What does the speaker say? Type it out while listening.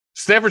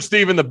Stanford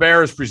Steve and the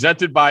Bear is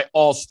presented by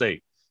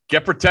Allstate.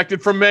 Get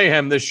protected from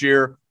mayhem this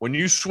year when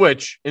you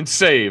switch and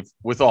save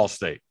with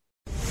Allstate.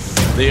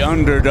 The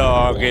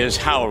underdog is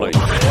howling.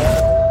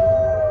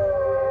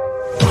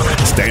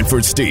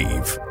 Stanford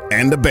Steve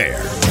and the Bear.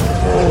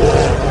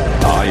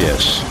 Ah,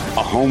 yes.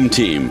 A home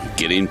team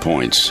getting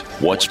points.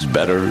 What's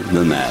better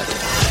than that?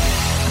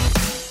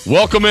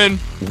 Welcome in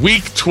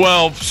Week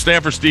 12,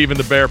 Stanford Steve and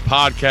the Bear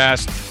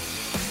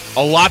podcast.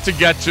 A lot to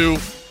get to,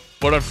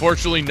 but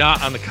unfortunately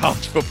not on the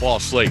college football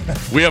slate.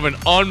 We have an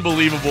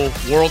unbelievable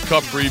World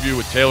Cup preview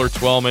with Taylor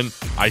Twellman.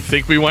 I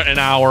think we went an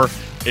hour.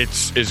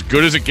 It's as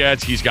good as it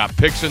gets. He's got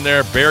picks in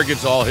there. Bear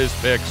gets all his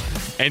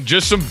picks. And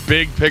just some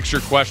big picture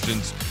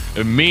questions.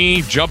 And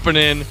me jumping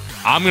in.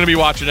 I'm going to be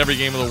watching every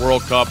game of the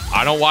World Cup.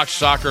 I don't watch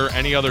soccer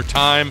any other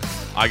time.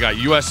 I got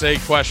USA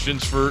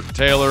questions for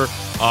Taylor.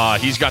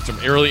 He's got some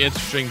really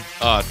interesting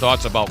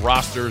thoughts about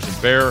rosters,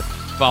 and Bear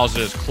follows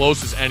it as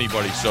close as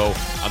anybody. So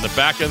on the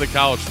back end of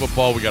college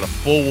football, we got a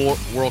full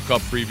World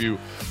Cup preview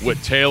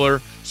with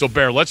Taylor. So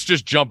Bear, let's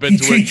just jump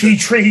into it. He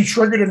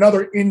triggered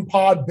another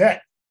in-pod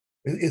bet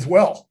as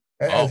well,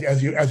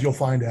 as you'll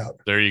find out.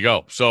 There you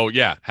go. So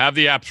yeah, have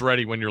the apps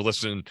ready when you're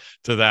listening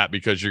to that,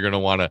 because you're going to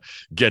want to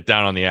get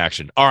down on the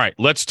action. All right,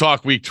 let's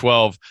talk Week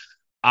 12.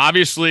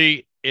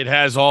 Obviously, it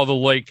has all the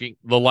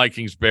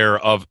likings, Bear,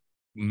 of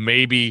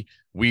maybe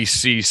we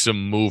see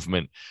some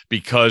movement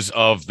because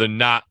of the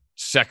not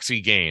sexy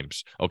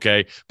games,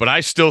 okay? But I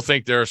still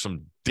think there are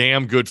some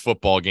damn good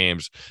football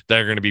games that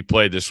are going to be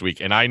played this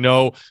week. And I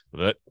know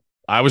that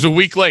I was a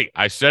week late.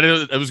 I said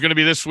it was going to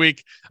be this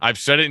week. I've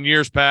said it in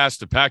years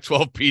past. The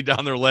Pac-12 peed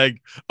down their leg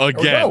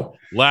again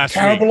last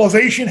week.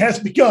 Cannibalization has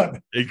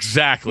begun.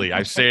 Exactly.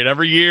 I say it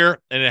every year,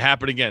 and it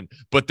happened again.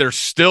 But there's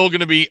still going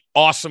to be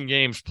awesome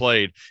games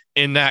played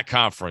in that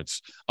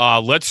conference.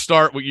 Let's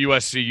start with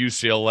USC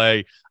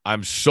UCLA.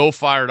 I'm so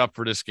fired up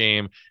for this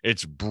game.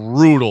 It's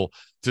brutal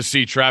to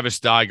see Travis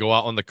Dye go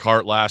out on the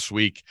cart last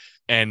week.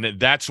 And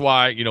that's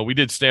why, we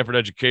did Stanford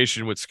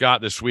Education with Scott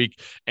this week.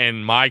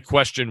 And my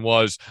question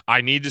was,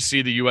 I need to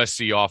see the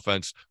USC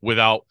offense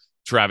without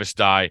Travis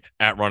Dye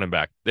at running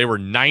back. They were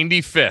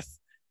 95th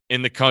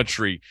in the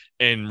country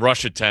in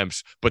rush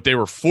attempts, but they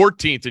were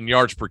 14th in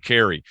yards per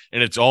carry.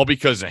 And it's all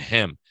because of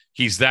him.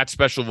 He's that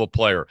special of a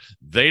player.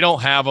 They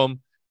don't have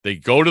him. They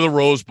go to the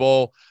Rose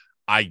Bowl.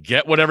 I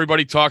get what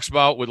everybody talks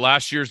about with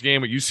last year's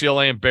game with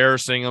UCLA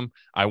embarrassing them.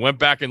 I went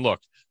back and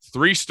looked.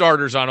 3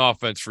 starters on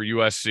offense for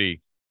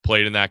USC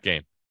played in that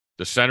game.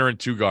 The center and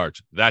 2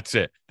 guards. That's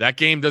it. That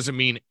game doesn't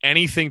mean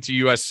anything to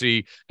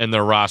USC and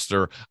their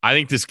roster. I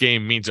think this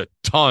game means a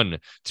ton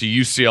to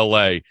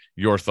UCLA.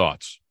 Your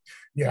thoughts?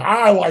 Yeah,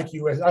 I like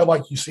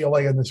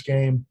UCLA in this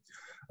game.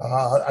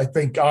 I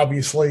think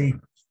obviously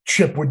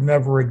Chip would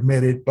never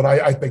admit it, but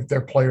I think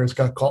their players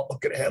got caught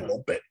looking ahead a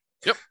little bit.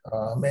 Yep.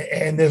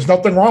 And there's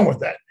nothing wrong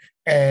with that.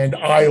 And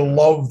I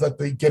love that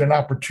they get an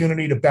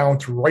opportunity to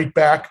bounce right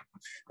back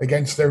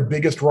against their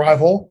biggest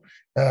rival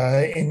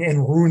and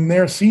ruin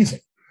their season.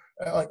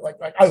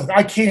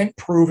 I can't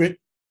prove it,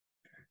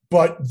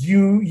 but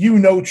you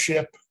know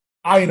Chip,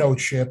 I know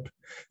Chip.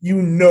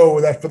 You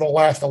know that for the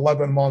last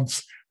 11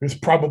 months, there's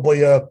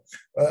probably a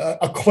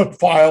clip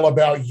file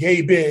about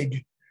Yay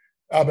Big,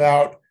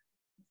 about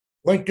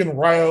Lincoln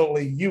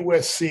Riley,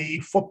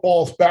 USC,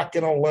 football's back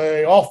in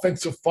LA,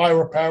 offensive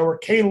firepower,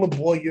 Caleb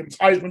Williams,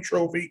 Heisman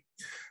Trophy.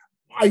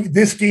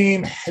 This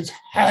game has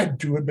had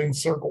to have been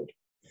circled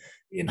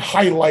and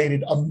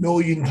highlighted a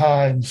million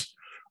times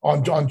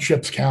on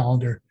Chip's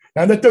calendar.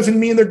 Now, that doesn't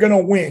mean they're going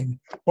to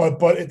win,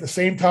 but at the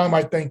same time,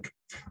 I think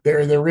there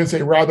is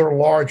a rather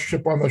large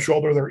chip on the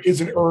shoulder. There is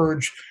an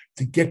urge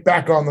to get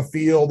back on the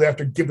field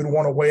after giving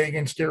one away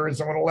against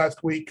Arizona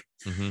last week.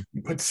 Mm-hmm.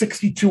 You put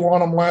 62 on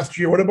them last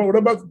year. What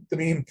about,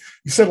 you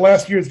said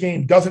last year's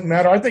game doesn't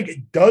matter. I think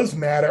it does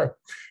matter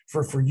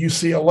for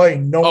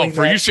UCLA. Knowing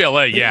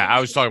UCLA, yeah. I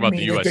was talking about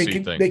the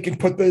USC thing.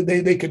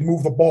 They can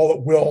move the ball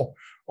at will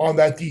on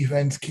that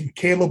defense. Can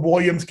Caleb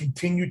Williams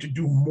continue to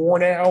do more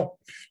now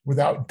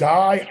without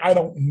Dye? I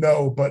don't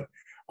know, but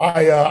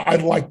I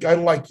like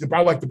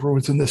the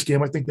Bruins in this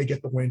game. I think they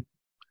get the win.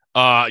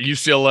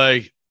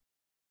 UCLA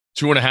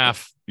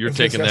 2.5. You're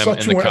taking them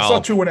in the column. I saw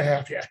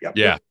 2.5.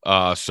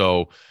 Yeah.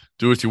 So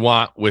do what you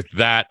want with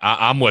that.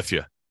 I'm with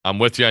you. I'm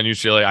with you on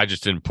UCLA. I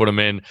just didn't put them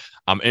in.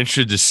 I'm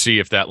interested to see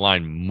if that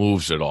line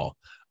moves at all.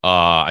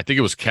 I think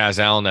it was Kaz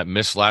Allen that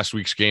missed last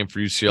week's game for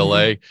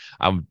UCLA.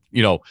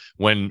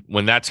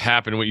 When that's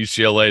happened with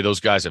UCLA, those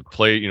guys have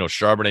played.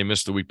 Charbonnet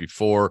missed the week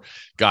before,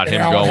 got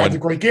him Allen going. Had a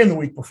great game the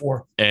week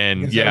before,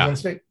 and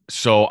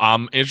so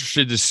I'm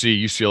interested to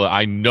see UCLA.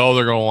 I know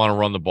they're going to want to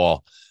run the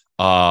ball,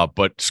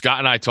 but Scott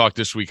and I talked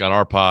this week on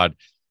our pod,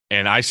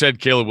 and I said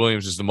Caleb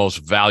Williams is the most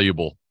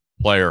valuable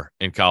player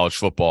in college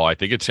football. I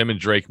think it's him and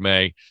Drake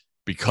May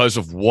because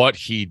of what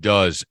he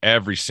does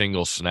every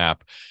single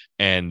snap.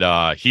 And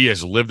he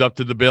has lived up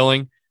to the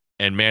billing.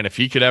 And, man, if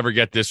he could ever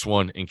get this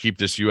one and keep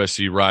this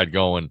USC ride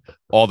going,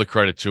 all the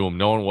credit to him,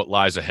 knowing what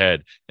lies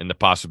ahead and the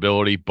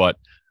possibility. But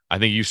I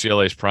think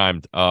UCLA is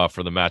primed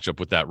for the matchup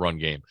with that run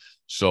game.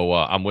 So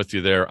I'm with you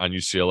there on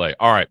UCLA.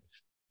 All right,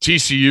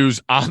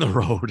 TCU's on the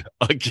road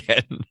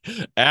again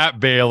at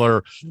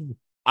Baylor.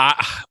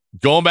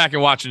 Going back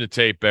and watching the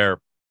tape there,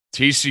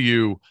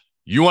 TCU,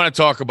 you want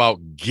to talk about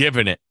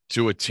giving it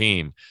to a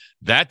team.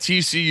 That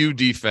TCU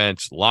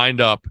defense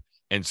lined up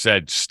and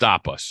said,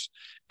 stop us.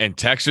 And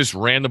Texas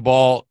ran the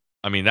ball.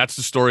 I mean, that's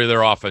the story of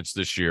their offense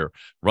this year.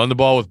 Run the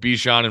ball with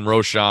Bijan and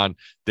Roschon.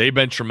 They've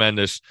been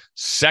tremendous.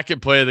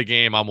 Second play of the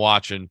game I'm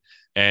watching,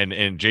 and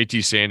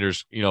JT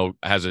Sanders,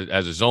 has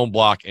a zone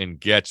block and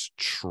gets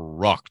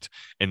trucked.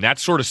 And that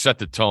sort of set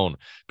the tone,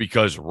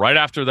 because right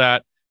after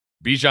that,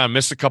 Bijan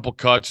missed a couple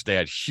cuts. They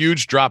had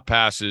huge drop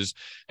passes,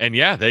 and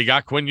they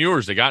got Quinn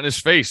Ewers. They got in his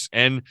face,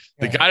 and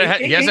the guy that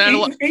he hasn't had a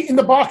lot. Eight in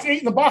the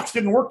box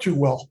didn't work too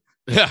well.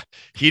 Yeah,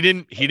 he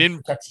didn't. He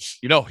didn't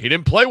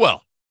play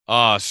well.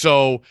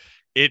 So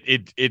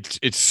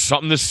it's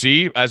something to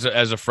see as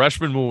a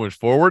freshman moving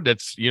forward.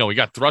 That's he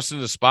got thrust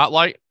into the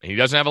spotlight. He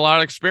doesn't have a lot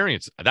of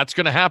experience. That's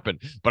going to happen.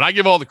 But I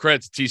give all the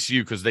credit to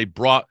TCU because they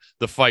brought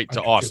the fight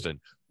to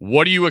Austin.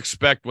 What do you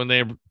expect when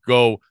they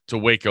go to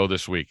Waco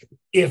this week?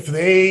 If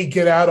they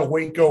get out of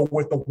Waco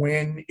with the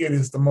win, it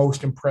is the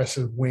most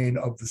impressive win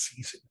of the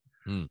season.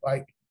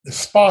 Like, the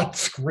spot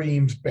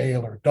screams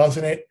Baylor,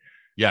 doesn't it?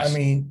 Yes. I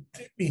mean,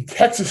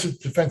 Texas's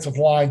defensive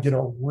line did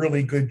a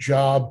really good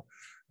job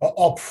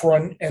up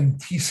front, and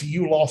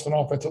TCU lost an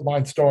offensive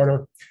line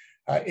starter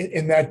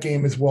in that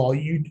game as well.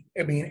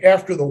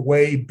 After the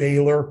way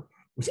Baylor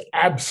was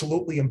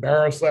absolutely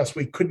embarrassed last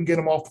week, couldn't get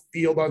him off the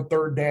field on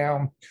third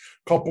down,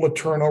 couple of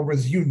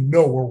turnovers.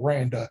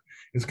 Aranda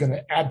is going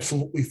to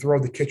absolutely throw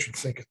the kitchen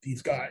sink at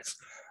these guys.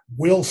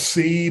 We'll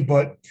see,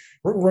 but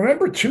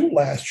remember too,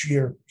 last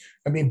year,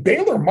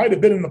 Baylor might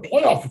have been in the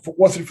playoff if it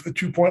wasn't for the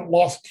 2-point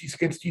loss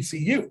against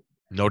TCU.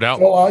 No doubt.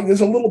 So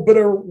there's a little bit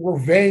of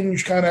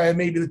revenge, kind of,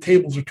 maybe the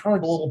tables are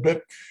turned a little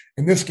bit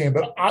in this game,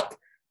 but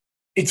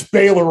it's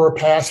Baylor or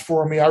pass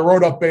for me. I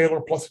wrote up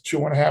Baylor plus a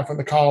 2.5 in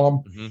the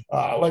column.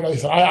 Like I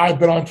said, I've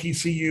been on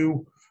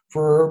TCU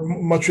for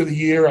much of the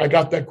year. I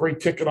got that great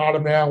ticket on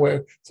them now,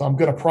 so I'm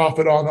going to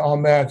profit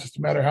on that. It's just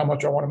a matter of how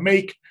much I want to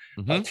make.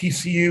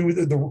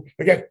 TCU,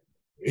 again,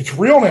 it's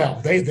real now.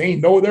 They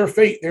know their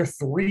fate. They're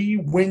 3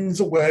 wins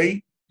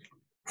away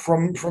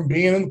from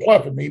being in the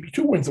playoff, maybe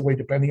 2 wins away,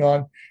 depending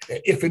on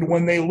if and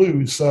when they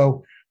lose.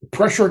 So the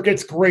pressure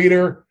gets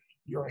greater.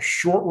 You're a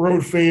short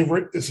road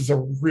favorite. This is a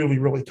really,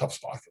 really tough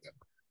spot for them.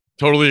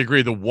 Totally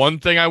agree. The one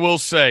thing I will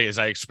say is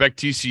I expect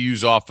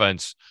TCU's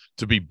offense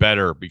to be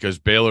better, because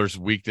Baylor's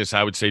weakness,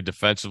 I would say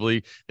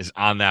defensively, is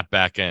on that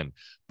back end.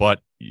 But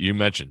you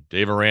mentioned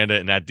Dave Aranda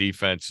and that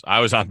defense.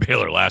 I was on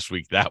Baylor last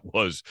week. That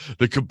was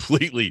the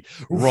completely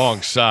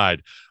wrong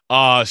side.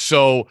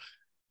 So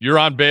you're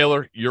on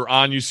Baylor. You're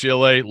on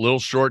UCLA. Little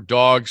short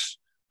dogs.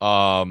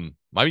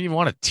 Might even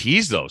want to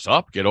tease those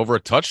up, get over a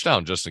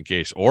touchdown just in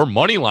case, or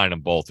money line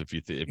them both if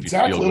you feel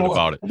good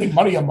about it. I think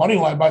money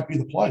line might be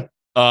the play.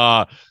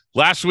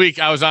 Last week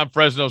I was on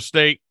Fresno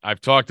State.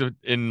 I've talked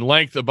in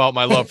length about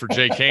my love for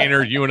Jake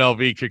Haener.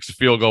 UNLV kicks a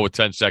field goal with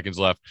 10 seconds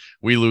left.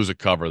 We lose a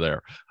cover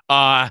there.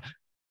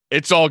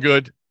 It's all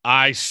good.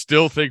 I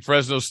still think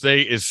Fresno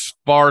State is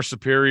far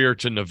superior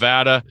to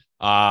Nevada.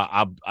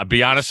 I'll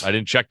be honest, I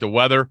didn't check the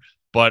weather,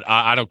 but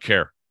I don't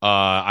care.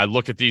 I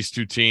look at these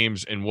two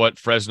teams and what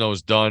Fresno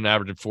has done,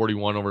 averaging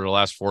 41 over the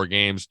last 4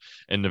 games,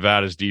 and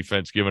Nevada's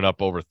defense giving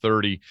up over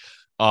 30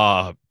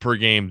 per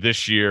game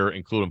this year,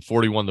 including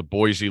 41 to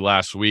Boise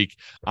last week.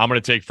 I'm going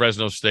to take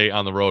Fresno State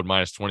on the road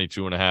minus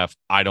 22.5.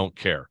 I don't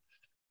care.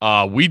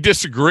 We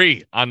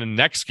disagree on the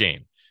next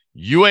game.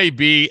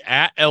 UAB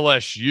at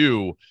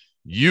LSU.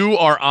 You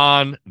are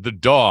on the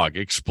dog.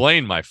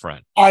 Explain, my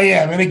friend. I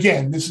am. And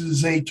again, this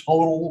is a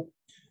total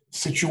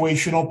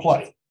situational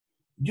play.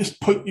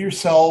 Just put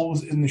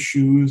yourselves in the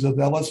shoes of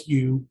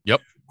LSU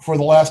for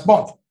the last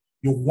month.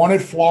 You won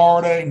at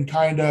Florida and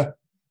kind of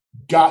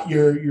got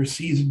your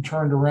season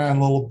turned around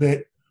a little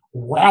bit,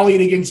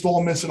 rallied against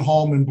Ole Miss at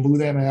home and blew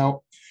them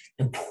out,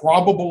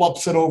 improbable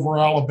upset over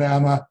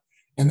Alabama,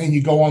 and then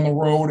you go on the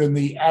road in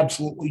the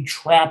absolutely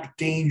trapped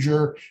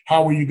danger.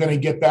 How are you going to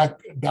get back,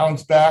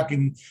 bounce back,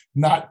 and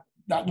not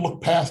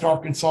look past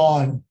Arkansas?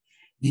 And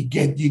you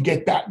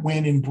get that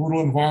win in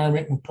brutal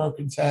environment when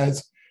Perkins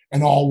has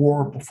an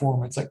all-war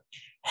performance. Like,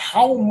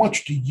 how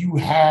much do you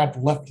have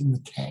left in the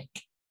tank,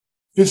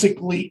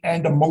 physically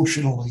and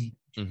emotionally,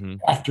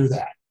 after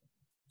that?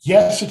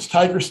 Yes, it's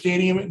Tiger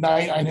Stadium at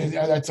night. I know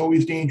that's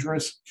always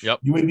dangerous.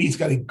 UAB's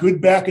got a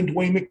good back in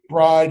Dwayne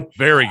McBride.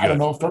 Very good. I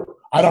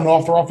don't know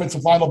if their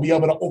offensive line will be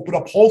able to open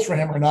up holes for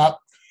him or not.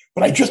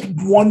 But I just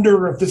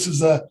wonder if this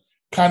is a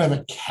kind of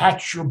a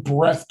catch your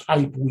breath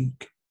type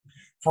week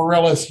for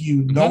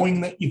LSU,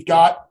 knowing that you've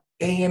got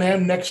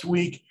A&M next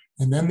week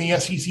and then the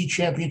SEC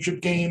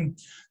championship game.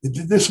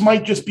 This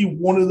might just be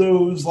one of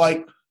those,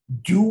 like,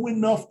 do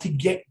enough to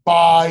get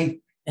by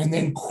and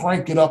then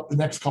crank it up the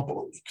next couple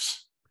of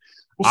weeks.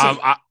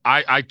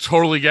 I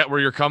totally get where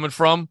you're coming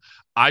from.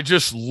 I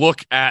just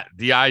look at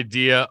the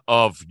idea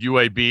of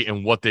UAB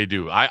and what they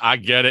do. I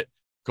get it.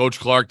 Coach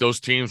Clark, those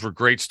teams were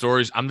great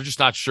stories. I'm just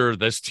not sure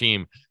this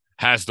team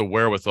has the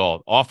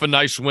wherewithal. Off a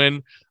nice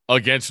win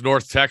against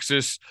North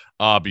Texas.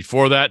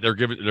 Before that,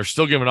 they're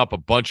still giving up a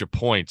bunch of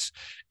points.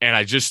 And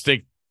I just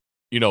think,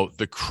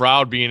 the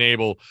crowd being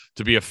able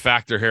to be a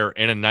factor here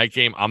in a night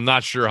game, I'm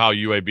not sure how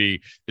UAB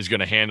is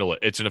going to handle it.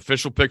 It's an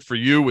official pick for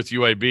you with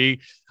UAB.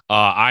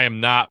 I am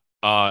not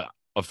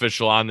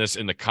official on this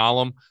in the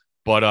column,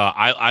 but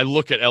I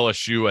look at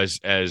LSU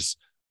as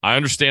I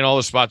understand all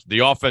the spots. The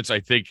offense, I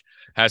think,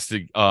 has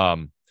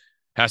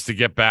to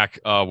get back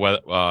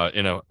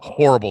in a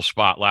horrible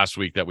spot last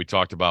week that we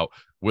talked about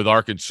with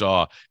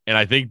Arkansas. And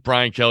I think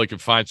Brian Kelly can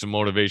find some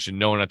motivation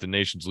knowing that the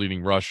nation's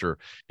leading rusher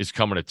is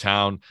coming to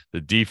town.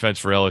 The defense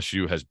for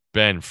LSU has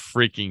been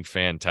freaking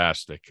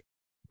fantastic.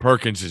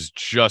 Perkins has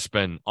just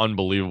been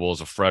unbelievable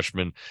as a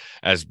freshman,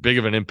 as big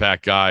of an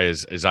impact guy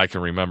as I can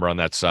remember on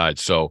that side.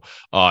 So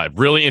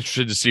really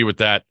interested to see what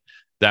that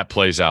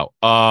plays out.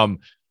 I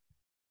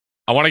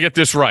want to get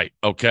this right,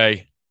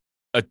 okay?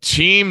 A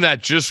team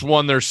that just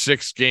won their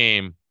 6th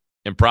game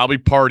and probably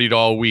partied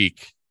all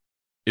week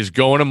is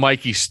going to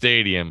Michie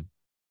Stadium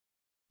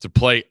to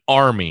play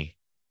Army.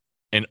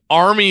 And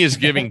Army is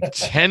giving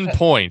 10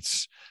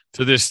 points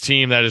to this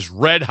team that is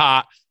red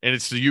hot, and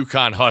it's the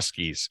UConn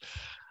Huskies.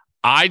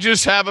 I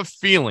just have a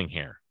feeling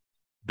here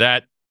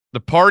that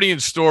the party in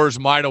stores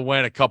might have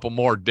went a couple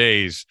more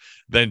days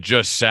than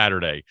just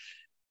Saturday.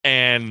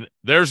 And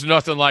there's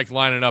nothing like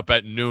lining up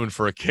at noon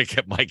for a kick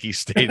at Michie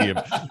Stadium,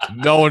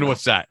 knowing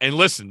what's that. And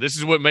listen, this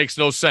is what makes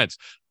no sense.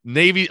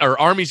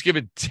 Army's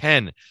given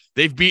 10.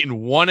 They've beaten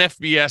one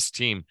FBS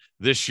team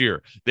this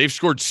year. They've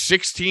scored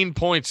 16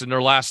 points in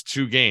their last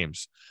 2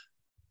 games.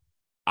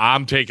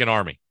 I'm taking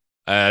Army.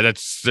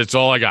 That's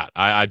all I got.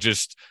 I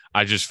just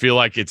feel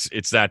like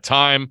it's that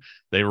time.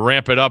 They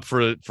ramp it up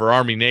for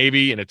Army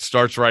Navy, and it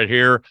starts right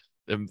here.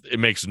 It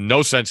makes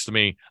no sense to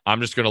me. I'm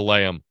just going to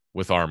lay them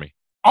with Army.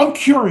 I'm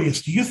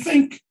curious. Do you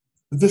think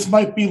this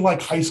might be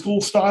like high school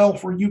style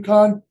for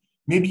UConn?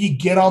 Maybe you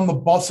get on the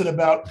bus at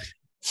about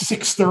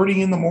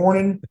 6:30 in the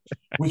morning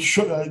with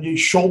shoulder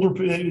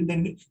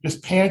and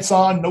just pants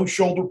on, no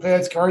shoulder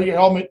pads, carry your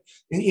helmet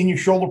in your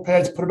shoulder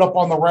pads, put it up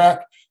on the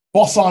rack,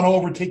 bus on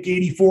over, take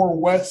 84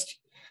 West,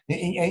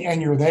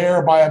 and you're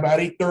there by about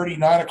 8:30,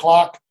 9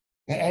 o'clock,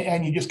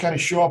 and you just kind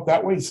of show up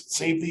that way,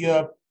 save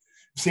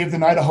the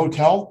night a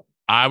hotel.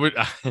 I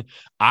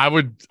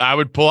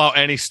would pull out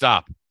any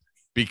stop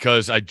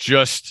because I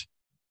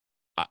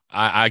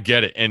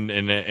get it.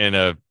 And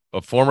a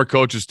former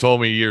coach has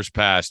told me years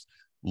past,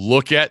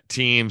 look at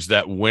teams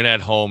that win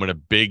at home in a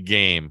big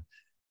game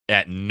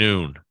at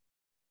noon.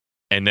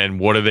 And then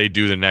what do they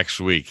do the next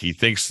week?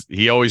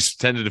 He always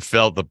tended to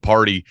feel the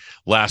party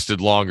lasted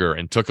longer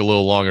and took a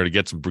little longer to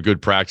get some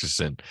good practice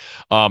in.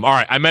 All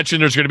right. I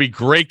mentioned there's going to be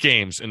great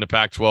games in the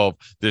Pac-12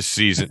 this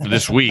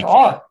week.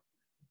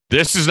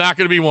 This is not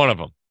going to be one of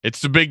them. It's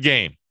the big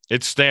game.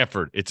 It's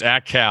Stanford. It's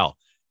at Cal.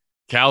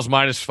 Cal's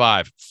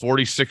 -5,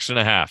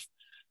 46.5.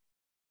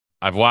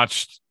 I've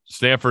watched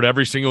Stanford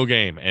every single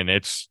game, and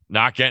it's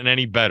not getting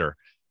any better.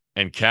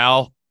 And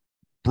Cal,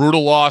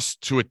 brutal loss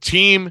to a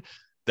team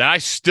that I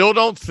still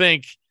don't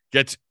think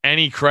gets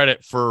any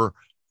credit for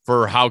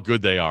how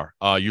good they are.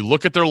 You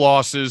look at their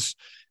losses,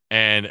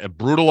 and a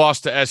brutal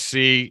loss to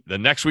SC. The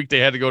next week they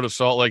had to go to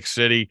Salt Lake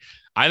City.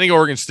 I think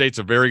Oregon State's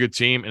a very good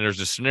team, and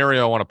there's a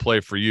scenario I want to play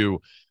for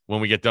you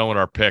when we get done with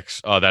our picks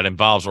that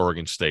involves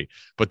Oregon State.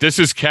 But this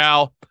is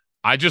Cal.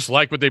 I just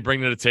like what they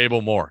bring to the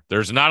table more.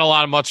 There's not a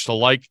lot of much to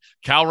like.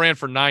 Cal ran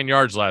for 9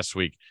 yards last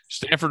week.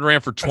 Stanford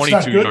ran for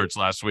 22 yards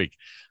last week.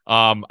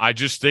 I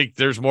just think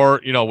there's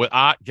more, with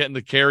Ott getting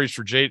the carries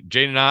for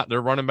Jaden Ott,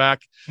 their running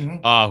back,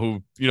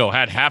 who,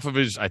 had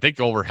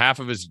over half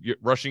of his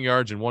rushing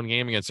yards in one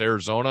game against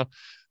Arizona.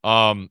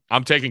 I'm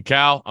taking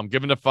Cal. I'm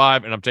giving the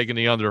 5, and I'm taking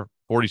the under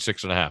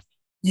 46.5.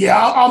 Yeah,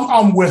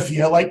 I'm with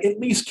you. Like, at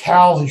least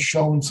Cal has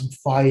shown some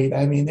fight.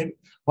 I mean,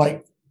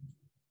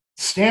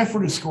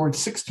 Stanford has scored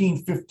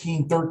 16,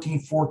 15, 13,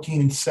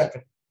 14, and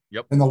 7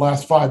 in the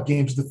last 5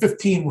 games. The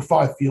 15 were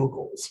 5 field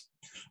goals.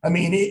 I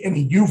mean,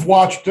 you've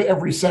watched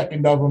every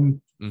second of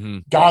them. Mm-hmm.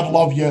 God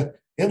love you.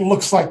 It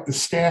looks like the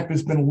stamp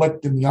has been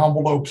licked and the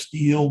envelope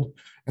sealed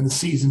and the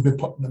season been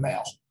put in the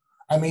mail.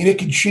 I mean, it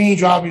can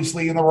change,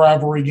 obviously, in the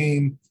rivalry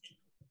game,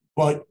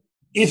 but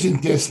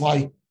isn't this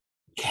like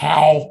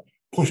Cal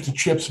push the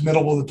chips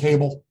middle of the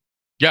table?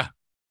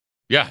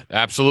 Yeah,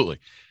 absolutely.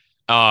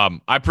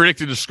 I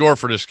predicted the score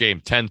for this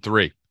game,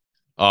 10-3.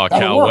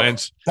 Cal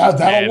wins.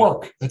 That'll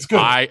work. That's good.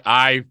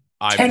 I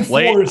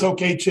 10-4 is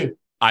okay too.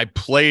 I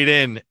played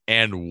in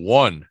and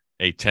won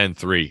a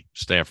 10-3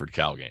 Stanford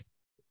Cal game.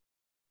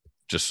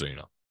 Just so you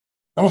know.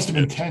 That must have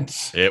been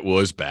tense. It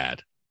was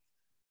bad.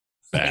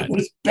 It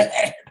was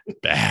bad.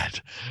 Bad.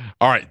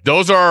 All right.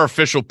 Those are our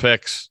official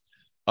picks.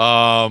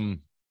 I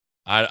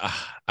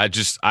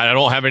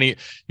don't have any,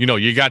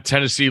 you got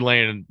Tennessee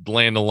laying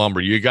the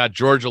lumber. You got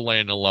Georgia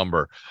laying the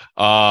lumber.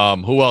 Who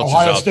else is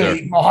out there?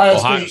 Ohio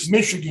State,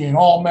 Michigan,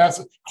 all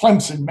massive.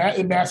 Clemson,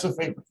 massive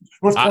favorite.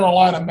 North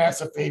Carolina,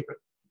 massive favorite.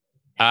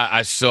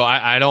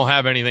 I don't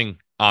have anything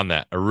on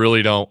that. I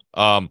really don't.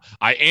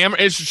 I am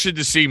interested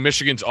to see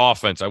Michigan's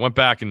offense. I went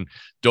back and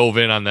dove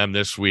in on them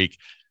this week.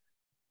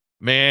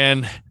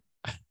 Man,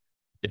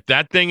 if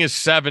that thing is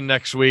 7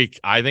 next week,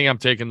 I think I'm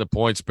taking the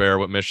points, Bear,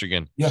 with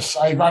Michigan. Yes,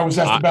 I was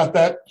asked about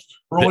that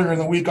earlier in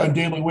the week on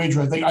Daily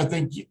Wager. I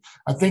think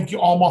you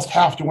almost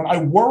have to. When I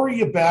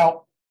worry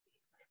about,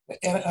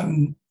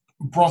 and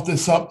brought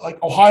this up,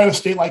 like Ohio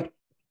State, like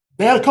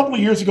they had a couple of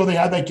years ago, they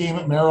had that game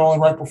at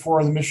Maryland right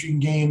before the Michigan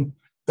game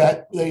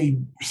that they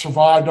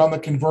survived on the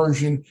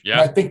conversion. Yeah.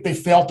 And I think they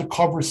failed to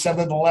cover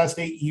 7 of the last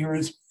 8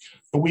 years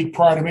the week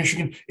prior to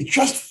Michigan. It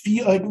just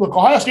feels like, look,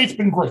 Ohio State's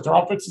been great. Their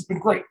offense has been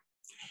great.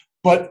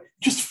 But it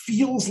just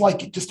feels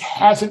like it just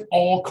hasn't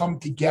all come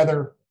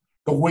together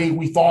the way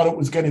we thought it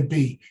was going to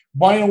be.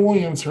 Brian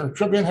Williams hurt,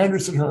 TreVeyon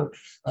Henderson hurt,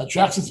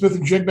 Jackson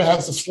Smith-Njigba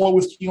has the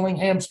slowest healing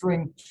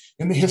hamstring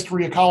in the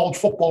history of college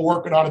football,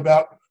 working on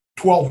about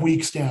 12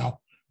 weeks now.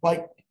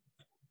 Like,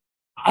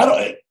 I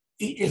don't.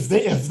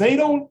 If they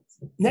don't,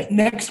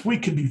 next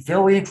week could be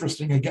very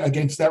interesting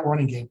against that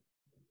running game.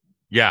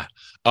 Yeah.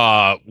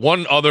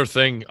 One other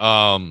thing.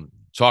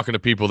 Talking to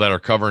people that are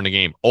covering the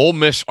game, Ole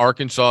Miss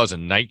Arkansas is a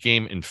night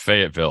game in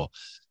Fayetteville.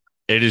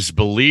 It is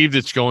believed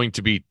it's going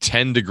to be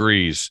 10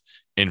 degrees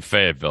in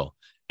Fayetteville.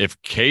 If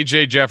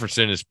KJ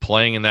Jefferson is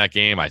playing in that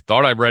game, I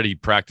thought I read he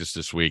practiced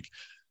this week.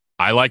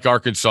 I like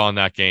Arkansas in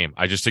that game.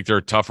 I just think they're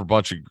a tougher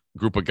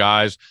group of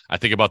guys. I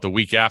think about the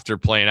week after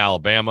playing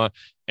Alabama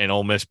and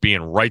Ole Miss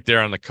being right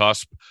there on the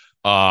cusp.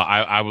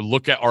 I would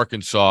look at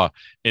Arkansas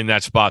in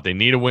that spot. They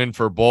need a win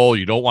for a bowl.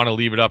 You don't want to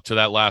leave it up to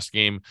that last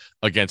game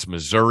against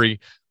Missouri.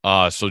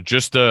 So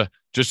just a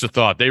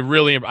thought. They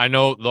really, I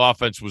know the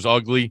offense was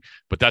ugly,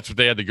 but that's what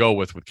they had to go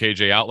with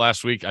KJ out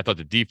last week. I thought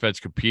the defense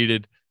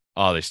competed.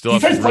 They still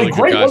have some really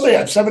great. good guys. Well, they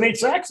had 7-8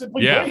 sacks. They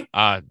played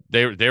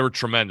great. They were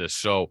tremendous.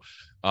 So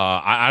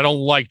I don't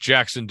like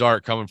Jackson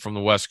Dart coming from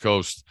the West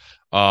Coast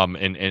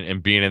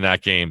and being in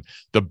that game.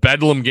 The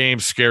Bedlam game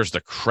scares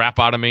the crap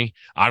out of me.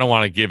 I don't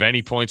want to give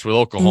any points with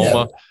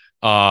Oklahoma.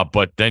 No.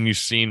 But then you've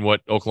seen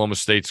what Oklahoma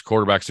State's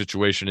quarterback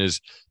situation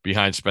is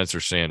behind Spencer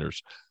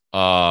Sanders.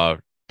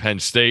 Penn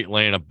State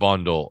laying a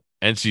bundle.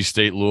 NC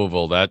State,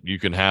 Louisville, that you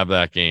can have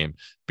that game.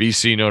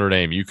 BC, Notre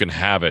Dame, you can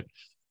have it.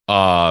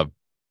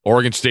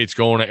 Oregon State's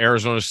going to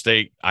Arizona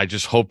State. I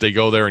just hope they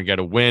go there and get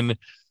a win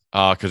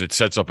because it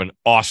sets up an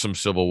awesome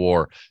Civil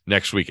War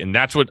next week. And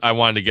that's what I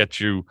wanted to get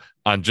you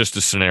on, just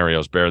the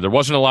scenarios, Bear. There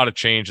wasn't a lot of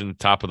change in the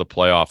top of the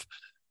playoff,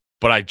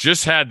 but I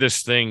just had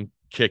this thing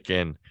kick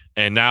in.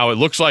 And now it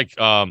looks like,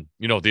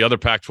 the other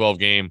Pac-12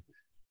 game,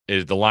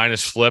 is the line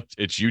is flipped.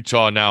 It's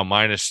Utah now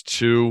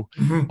 -2.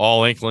 Mm-hmm.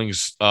 All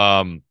inklings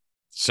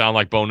sound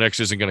like Bo Nix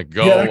isn't going to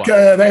go.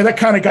 Yeah, that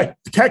kind of got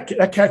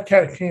that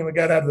cat came and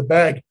got out of the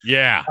bag.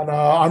 Yeah,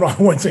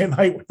 on Wednesday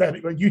night with that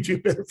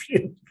YouTube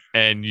interview.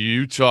 And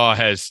Utah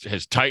has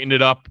tightened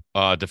it up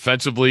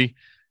defensively.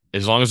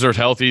 As long as they're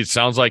healthy, it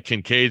sounds like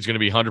Kincaid's going to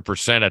be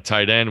 100% at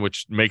tight end,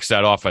 which makes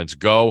that offense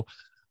go.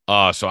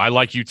 So I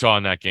like Utah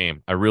in that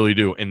game. I really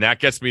do. And that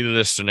gets me to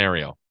this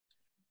scenario.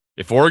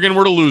 If Oregon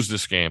were to lose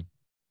this game,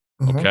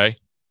 mm-hmm. okay,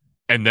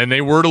 and then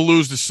they were to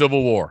lose the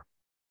Civil War,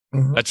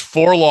 mm-hmm. that's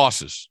 4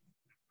 losses.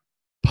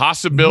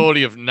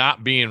 Possibility mm-hmm. of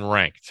not being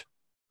ranked.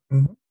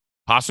 Mm-hmm.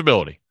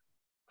 Possibility.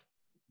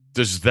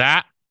 Does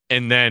that,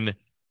 and then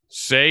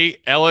say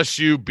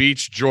LSU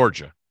beats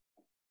Georgia?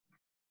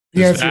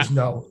 The answer is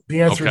no.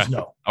 The answer is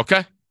no.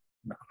 Okay.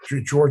 No,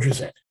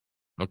 Georgia's in.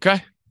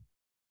 Okay.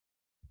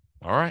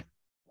 All right.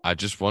 I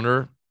just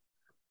wonder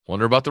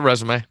about the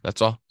resume.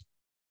 That's all.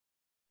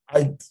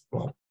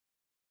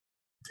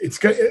 It's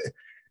good,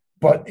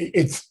 but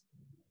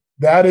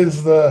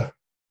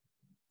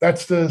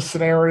that's the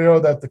scenario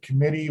that the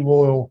committee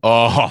will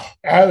add.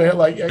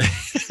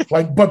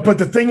 But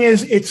the thing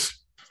is,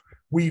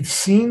 we've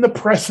seen the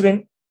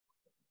precedent.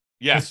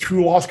 Yes,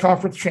 2 loss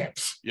conference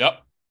champs.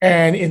 Yep.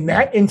 And in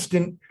that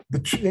instance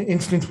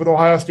with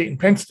Ohio State and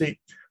Penn State,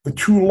 the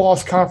 2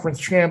 loss conference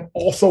champ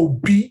also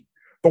beat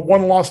the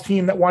 1 loss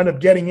team that wound up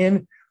getting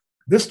in.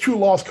 This 2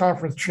 loss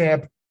conference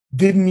champ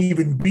didn't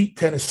even beat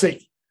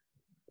Tennessee.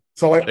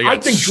 So I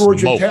think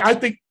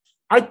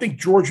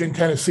Georgia and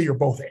Tennessee are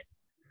both in.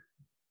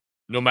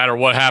 No matter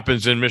what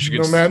happens in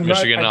Michigan and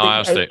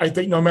Ohio State. I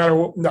think no matter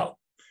what, no,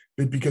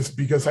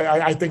 because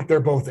I think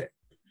they're both in.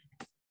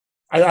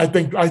 I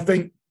think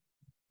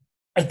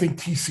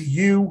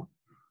TCU.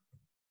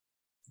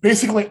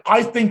 Basically,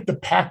 I think the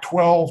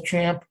Pac-12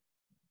 champ,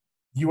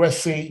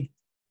 USC,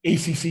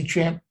 ACC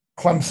champ,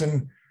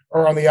 Clemson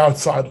are on the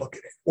outside looking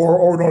at it,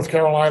 or North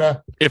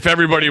Carolina. If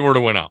everybody were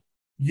to win out.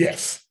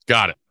 Yes.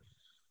 Got it.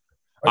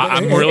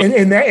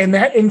 In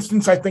that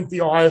instance, I think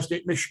the Ohio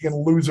State Michigan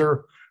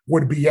loser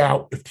would be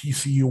out if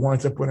TCU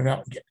winds up winning out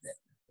and getting it.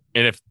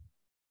 And if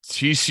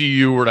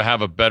TCU were to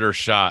have a better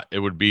shot, it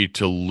would be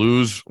to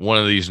lose one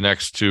of these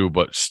next 2,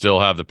 but still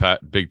have the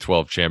Big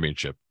 12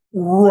 championship.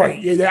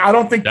 Right. I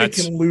don't think they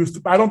can lose.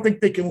 I don't think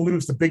they can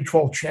lose the Big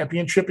 12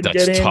 championship and get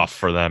in. That's tough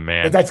for them,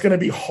 man. That's going to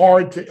be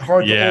hard to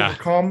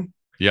overcome.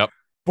 Yep.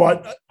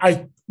 But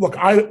I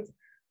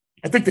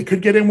think they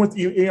could get in with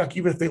you,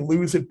 even if they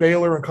lose at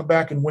Baylor and come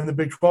back and win the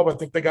Big 12. I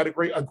think they got a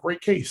great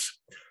case.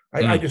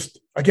 I just,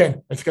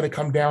 again, it's going to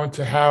come down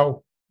to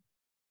how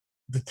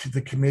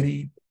the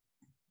committee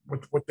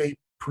what they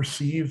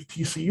perceive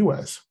TCU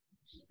as.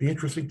 Be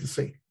interesting to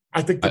see.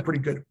 I think they're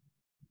pretty good.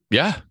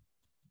 Yeah.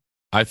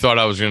 I thought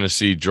I was going to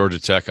see Georgia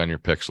Tech on your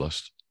picks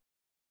list.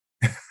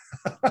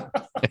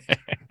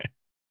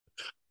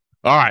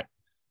 All right.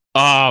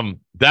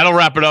 That'll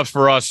wrap it up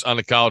for us on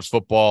the college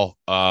football.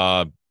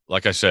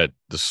 Like I said,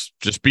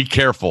 just be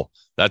careful.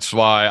 That's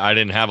why I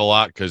didn't have a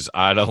lot, because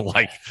I don't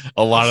like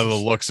a lot of the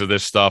looks of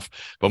this stuff.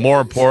 But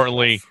more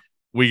importantly,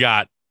 we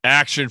got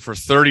action for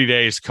 30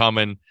 days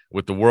coming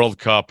with the World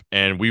Cup,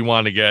 and we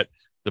want to get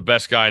the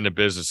best guy in the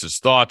business's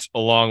thoughts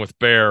along with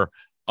Bear.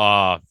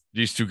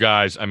 These two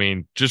guys, I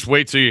mean, just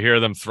wait till you hear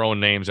them throwing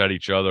names at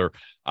each other.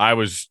 I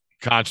was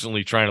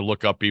constantly trying to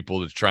look up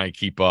people to try and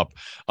keep up.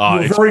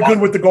 You're very good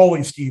with the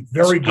goalies, Steve.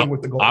 Very good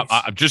with the goalies.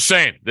 I'm just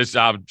saying this.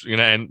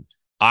 And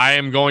I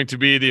am going to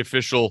be the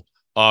official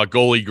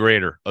goalie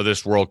grader of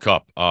this World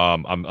Cup.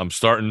 I'm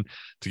starting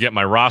to get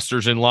my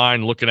rosters in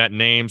line, looking at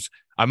names.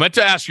 I meant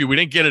to ask you, we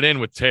didn't get it in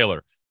with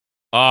Taylor.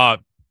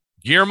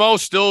 Guillermo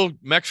still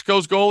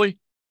Mexico's goalie?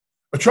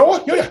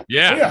 Ochoa? Yeah.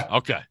 Yeah.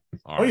 Okay.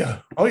 All right.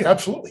 Oh yeah,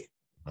 absolutely.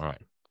 All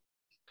right.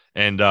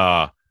 And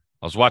I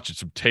was watching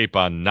some tape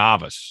on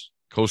Navas,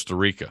 Costa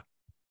Rica.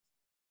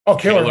 Oh,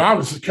 Keylor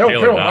Navas.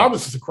 Keylor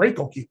Navas is a great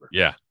goalkeeper.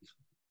 Yeah.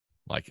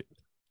 Like it.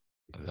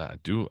 I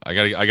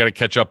gotta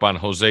catch up on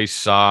Jose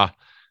Sa,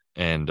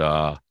 and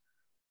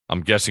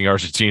I'm guessing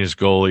Argentina's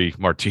goalie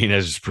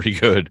Martinez is pretty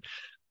good.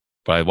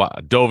 But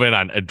I dove in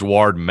on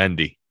Eduard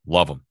Mendy.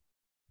 Love him.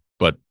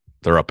 But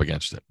they're up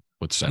against it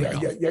with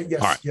Senegal.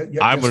 Yes. All right.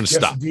 I'm going to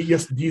stop.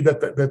 Yes, indeed,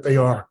 that they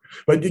are.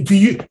 But do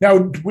you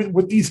now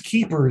with these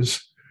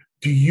keepers?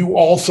 Do you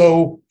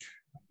also,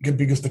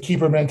 because the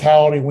keeper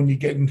mentality when you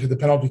get into the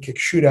penalty kick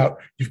shootout,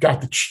 you've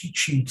got the cheat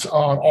sheets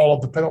on all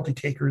of the penalty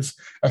takers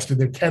as to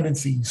their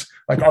tendencies.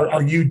 Like,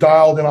 are you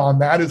dialed in on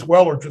that as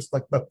well, or just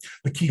like the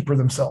keeper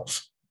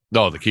themselves?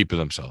 No, the keeper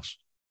themselves.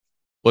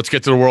 Let's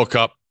get to the World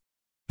Cup.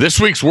 This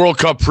week's World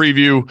Cup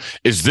preview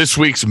is this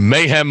week's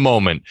Mayhem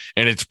Moment,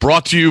 and it's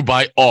brought to you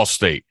by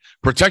Allstate.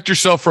 Protect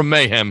yourself from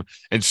mayhem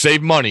and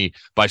save money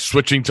by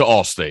switching to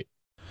Allstate.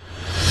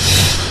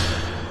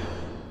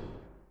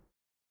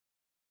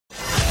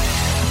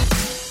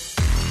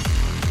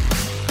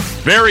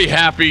 Very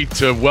happy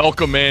to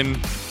welcome in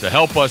to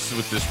help us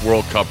with this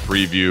World Cup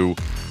preview,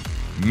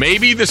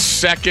 maybe the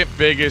second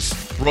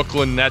biggest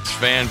Brooklyn Nets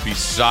fan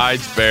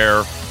besides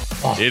Bear.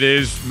 It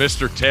is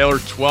Mr. Taylor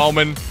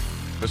Twellman.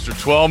 Mr.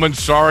 Twellman,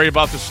 sorry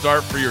about the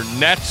start for your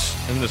Nets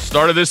and the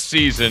start of this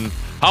season.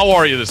 How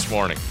are you this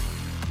morning?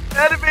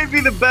 That may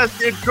be the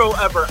best intro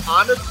ever.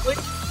 Honestly,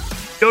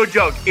 no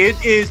joke. It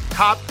is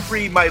top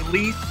 3 my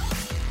least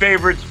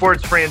favorite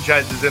sports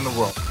franchises in the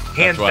world.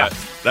 Hands down.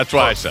 That's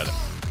why I said it.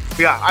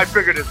 Yeah, I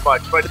figured as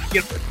much, but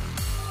you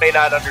may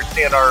not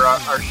understand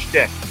our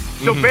shtick.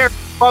 So Bear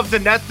loves the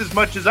Nets as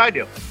much as I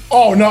do.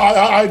 Oh no,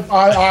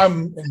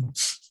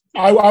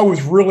 I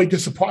was really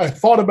disappointed. I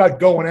thought about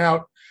going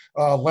out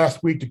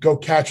last week to go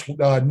catch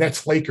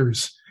Nets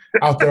Lakers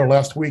out there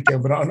last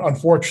weekend, but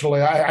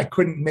unfortunately I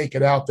couldn't make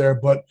it out there.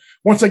 But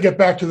once I get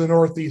back to the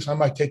Northeast, I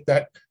might take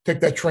that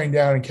train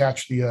down and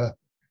catch the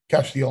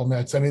old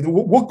Nets. I mean,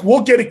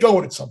 we'll get it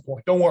going at some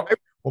point. Don't worry,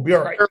 we'll be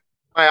all right.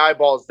 My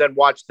eyeballs, then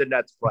watch the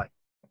Nets play.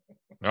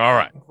 All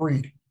right,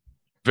 agreed.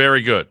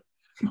 Very good.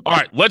 All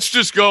right, let's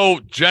just go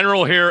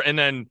general here, and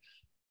then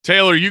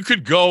Taylor, you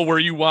could go where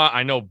you want.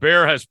 I know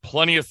Bear has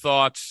plenty of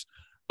thoughts.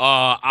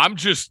 I'm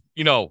just,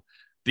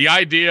 the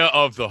idea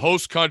of the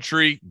host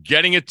country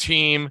getting a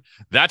team,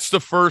 that's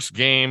the first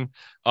game.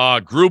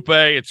 Group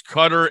A, it's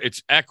Qatar,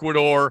 it's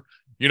Ecuador.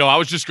 I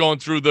was just going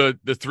through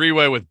the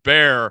three-way with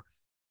Bear.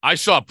 I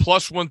saw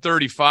plus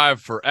 135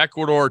 for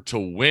Ecuador to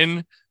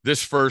win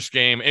this first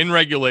game in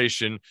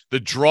regulation. The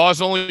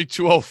draw's only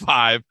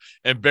 205,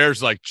 and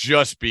Bear's like,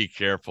 just be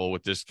careful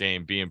with this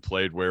game being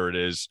played where it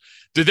is.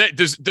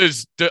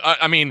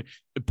 I mean,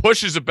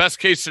 push is the best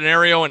case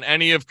scenario in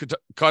any of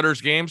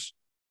Qatar's games?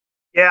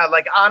 Yeah,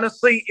 like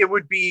honestly, it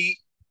would be.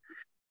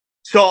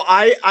 So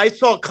I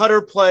saw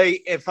Qatar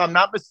play, if I'm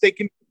not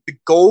mistaken, the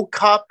Gold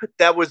Cup.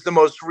 That was the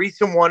most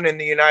recent one in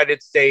the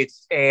United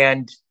States.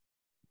 And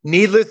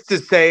needless to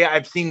say,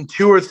 I've seen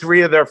 2 or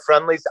 3 of their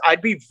friendlies.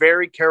 I'd be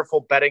very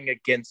careful betting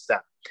against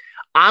them.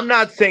 I'm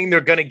not saying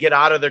they're going to get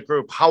out of the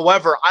group.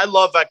 However, I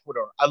love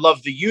Ecuador. I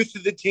love the youth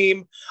of the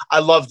team. I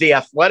love the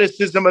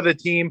athleticism of the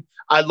team.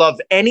 I love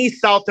any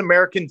South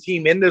American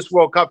team in this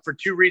World Cup for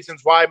 2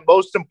 reasons why.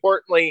 Most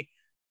importantly,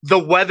 the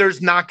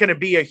weather's not going to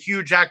be a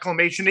huge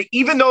acclimation.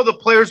 Even though the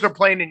players are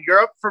playing in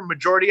Europe for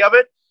majority of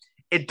it,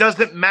 it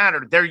doesn't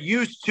matter. They're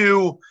used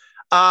to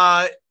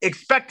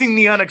expecting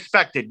the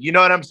unexpected. You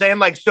know what I'm saying?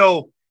 Like,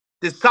 so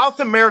the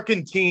South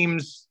American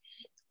teams,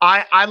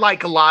 I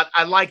like a lot.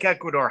 I like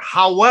Ecuador.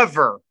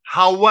 However,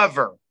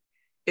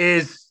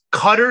 is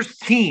Qatar's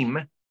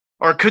team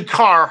or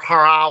Qatar,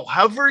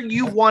 however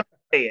you want to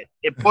say it,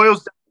 it boils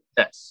down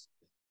to this.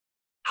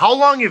 How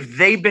long have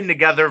they been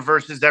together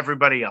versus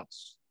everybody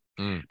else?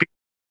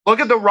 Look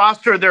at the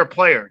roster of their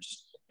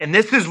players. And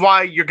this is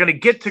why you're going to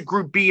get to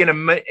Group B in a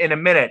minute.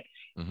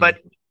 Mm-hmm. But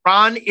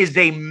Iran is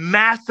a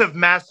massive,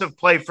 massive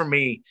play for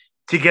me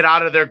to get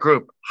out of their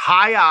group.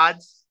 High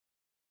odds.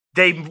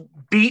 They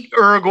beat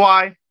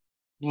Uruguay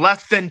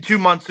less than 2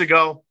 months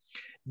ago.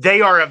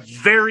 They are a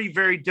very,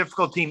 very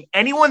difficult team.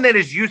 Anyone that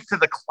is used to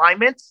the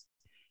climate,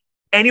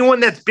 anyone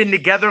that's been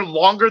together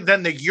longer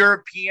than the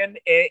European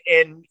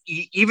and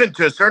even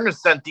to a certain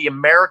extent the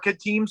America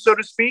team, so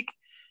to speak,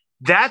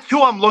 that's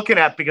who I'm looking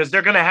at because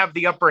they're going to have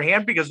the upper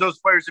hand because those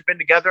players have been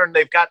together and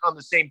they've gotten on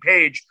the same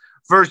page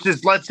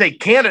versus, let's say,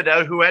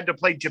 Canada, who had to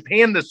play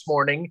Japan this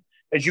morning,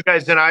 as you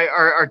guys and I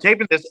are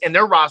taping this, and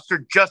their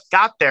roster just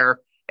got there.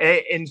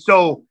 And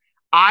so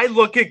I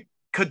look at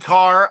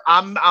Qatar,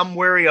 I'm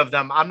wary of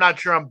them. I'm not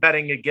sure I'm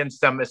betting against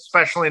them,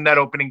 especially in that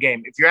opening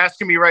game. If you're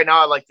asking me right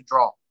now, I like to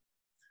draw.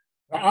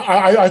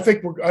 I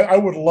think I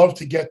would love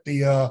to get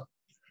the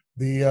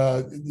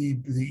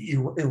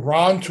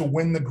Iran to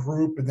win the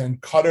group and then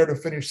Qatar to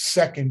finish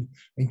second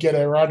and get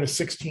around a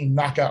 16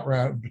 knockout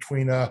round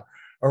between Iran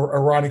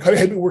and Qatar.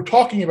 Hey, we're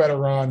talking about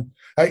Iran.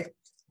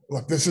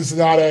 Look, this is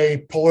not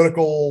a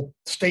political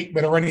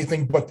statement or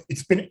anything, but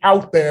it's been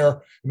out there.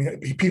 I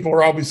mean, people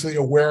are obviously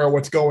aware of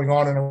what's going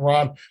on in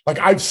Iran. Like,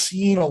 I've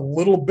seen a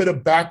little bit of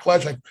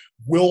backlash. Like,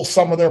 will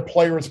some of their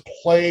players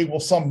play? Will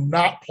some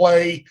not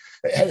play?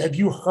 Have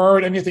you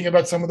heard anything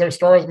about some of their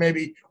stars,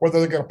 maybe whether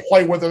they're going to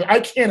play? I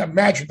can't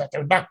imagine that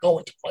they're not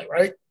going to play,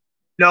 right?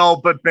 No,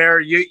 but Bear,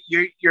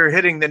 you're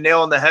hitting the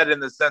nail on the head in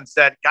the sense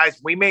that, guys,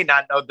 we may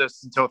not know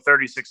this until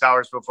 36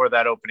 hours before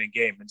that opening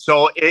game. And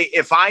so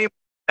if I am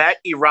at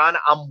Iran,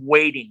 I'm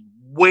waiting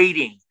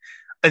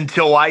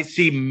until I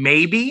see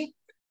maybe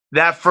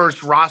that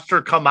first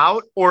roster come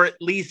out or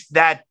at least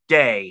that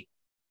day.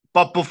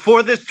 But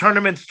before this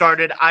tournament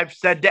started, I've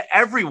said to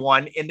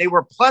everyone, and they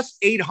were plus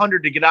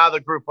 800 to get out of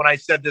the group when I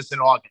said this in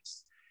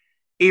August,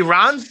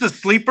 Iran's the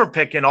sleeper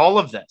pick in all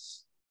of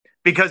this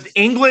because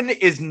England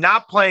is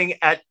not playing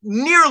at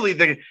nearly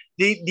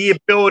the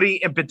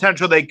ability and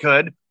potential they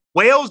could.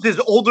 Wales is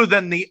older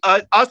than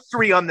us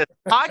three on this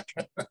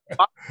podcast.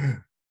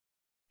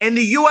 And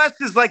the U.S.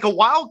 is like a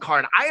wild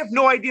card. I have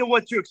no idea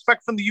what to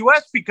expect from the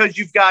U.S. because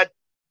you've got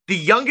the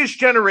youngest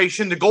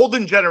generation, the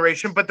golden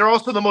generation, but they're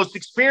also the most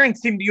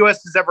experienced team the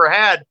U.S. has ever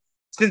had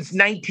since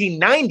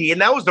 1990. And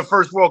that was the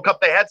first World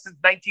Cup they had since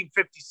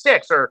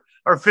 1956 or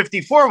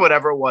 54,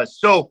 whatever it was.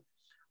 So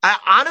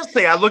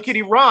honestly, I look at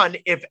Iran.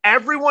 If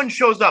everyone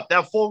shows up,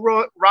 that full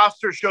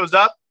roster shows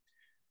up,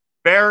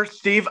 Bear,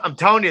 Steve, I'm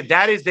telling you,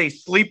 that is a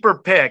sleeper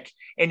pick.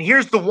 And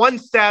here's the one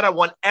stat I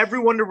want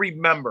everyone to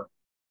remember.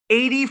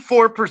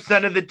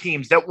 84% of the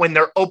teams that win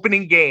their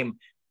opening game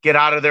get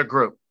out of their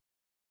group.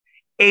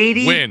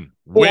 Win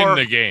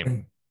the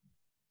game.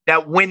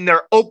 That win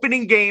their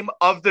opening game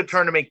of the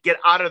tournament get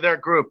out of their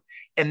group.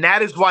 And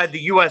that is why the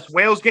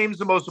U.S.-Wales game is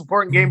the most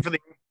important game for the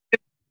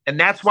and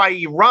that's why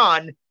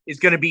Iran is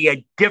going to be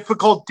a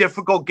difficult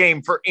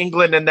game for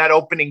England in that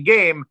opening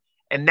game.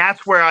 And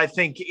that's where I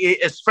think,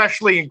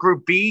 especially in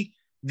Group B,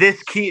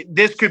 this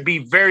could be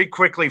very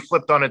quickly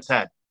flipped on its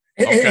head.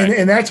 Okay.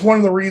 And that's one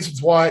of the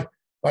reasons why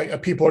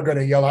people are going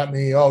to yell at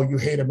me, oh, you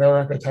hate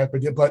America type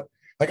of deal. But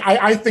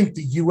I think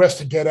the U.S.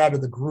 to get out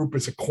of the group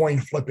is a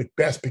coin flip at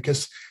best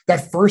because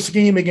that first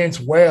game against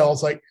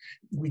Wales,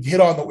 we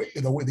hit on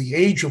the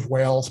age of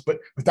Wales, but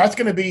that's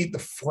going to be the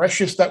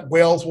freshest that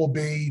Wales will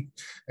be.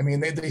 I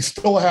mean, they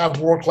still have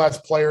world-class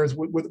players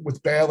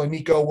with Bale and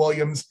Nico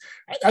Williams.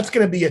 That's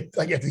going to be if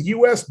the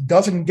U.S.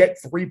 doesn't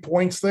get 3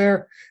 points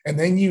there, and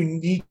then you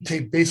need to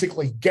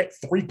basically get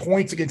 3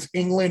 points against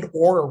England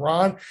or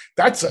Iran,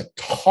 that's a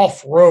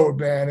tough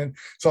road, man. And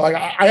so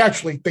I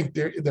actually think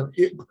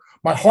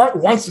my heart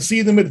wants to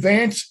see them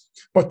advance,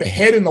 but the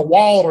head and the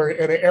wallet are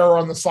at an error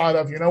on the side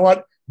of, you know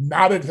what?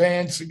 Not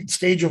advance,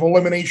 stage of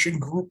elimination,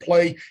 group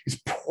play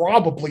is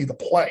probably the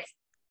play.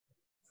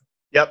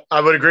 Yep,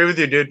 I would agree with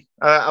you, dude.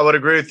 I would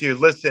agree with you.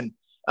 Listen,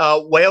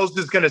 Wales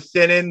is going to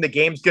sit in. The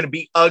game's going to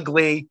be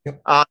ugly.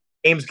 Yep. The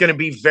game's going to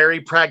be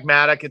very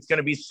pragmatic. It's going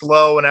to be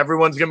slow, and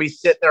everyone's going to be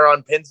sitting there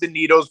on pins and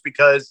needles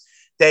because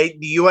the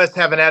U.S.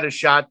 haven't had a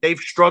shot. They've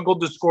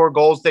struggled to score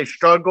goals. They've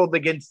struggled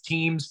against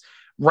teams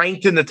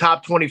ranked in the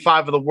top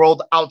 25 of the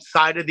world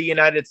outside of the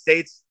United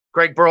States.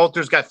 Greg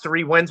Berhalter's got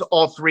 3 wins,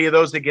 all 3 of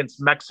those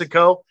against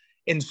Mexico.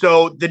 And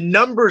so the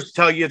numbers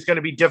tell you it's going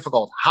to be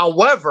difficult.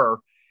 However,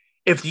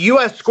 if the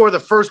U.S. score the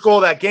first goal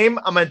of that game,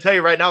 I'm going to tell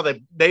you right now that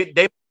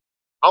they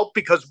out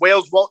because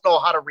Wales won't know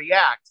how to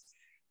react.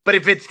 But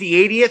if it's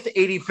the 80th,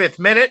 85th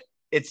minute,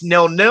 it's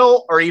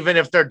 0-0, or even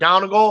if they're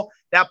down a goal,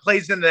 that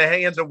plays in the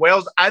hands of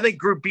Wales. I think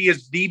Group B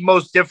is the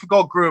most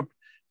difficult group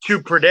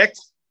to predict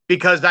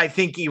because I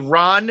think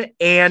Iran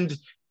and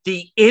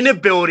the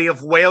inability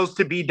of Wales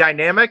to be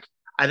dynamic,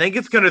 I think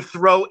it's going to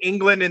throw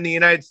England and the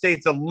United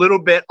States a little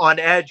bit on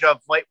edge of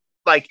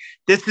like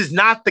this is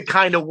not the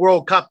kind of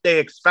World Cup they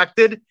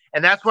expected.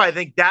 And that's why I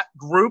think that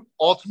group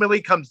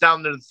ultimately comes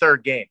down to the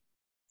third game.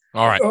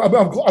 All right.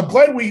 I'm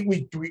glad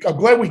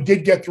we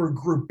did get through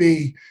Group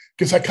B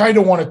because I kind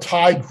of want to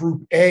tie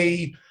Group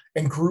A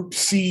and Group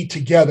C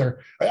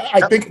together.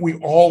 I think we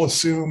all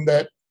assume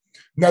that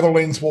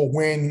Netherlands will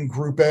win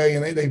Group A,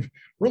 and they've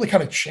really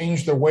kind of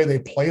changed their way they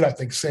played, I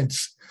think,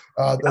 since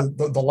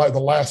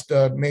the last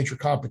major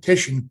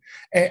competition.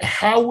 And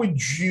how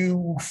would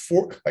you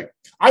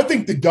I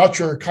think the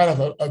Dutch are kind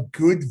of a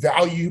good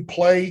value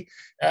play.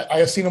 I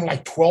have seen them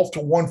like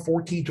 12-1,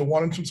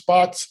 14-1 in some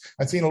spots.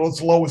 I've seen it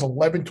as low as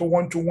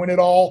 11-1 to win it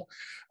all.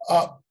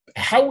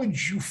 How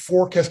would you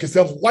forecast? Because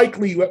that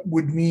likely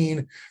would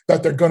mean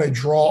that they're going to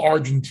draw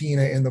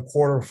Argentina in the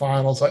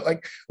quarterfinals.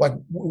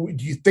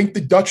 Do you think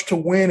the Dutch to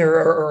win,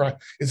 or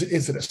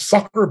is it a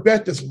sucker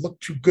bet? Does it look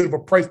too good of a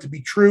price to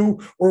be true,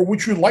 or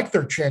would you like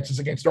their chances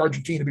against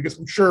Argentina? Because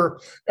I'm sure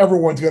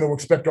everyone's going to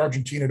expect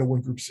Argentina to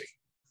win Group C.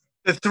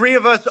 The three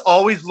of us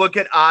always look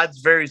at odds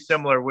very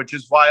similar, which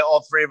is why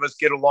all three of us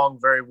get along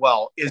very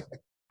well.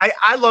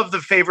 I love the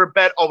favorite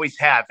bet, always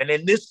have, and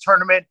in this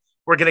tournament,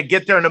 we're going to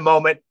get there in a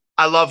moment.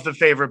 I love the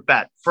favorite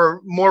bet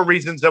for more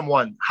reasons than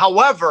one.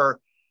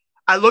 However,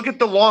 I look at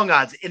the long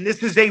odds, and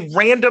this is a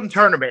random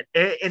tournament.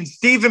 And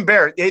Steve and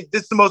Bear,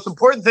 this is the most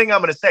important thing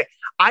I'm going to say.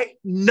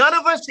 None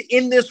of us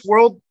in this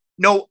world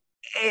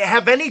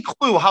have any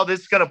clue how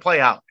this is going to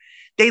play out.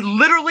 They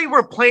literally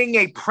were playing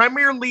a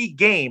Premier League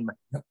game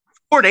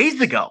 4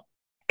 days ago,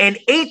 and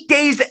 8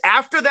 days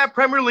after that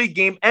Premier League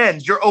game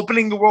ends, you're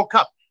opening the World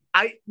Cup.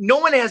 No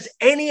one has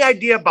any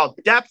idea about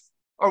depth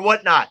or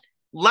whatnot.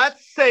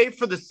 Let's say,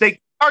 for the sake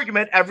of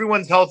argument,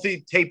 everyone's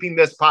healthy taping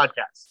this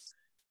podcast.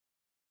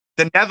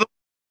 The Netherlands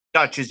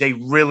Dutch is a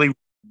really,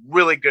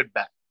 really good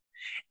bet.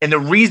 And the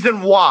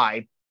reason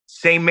why,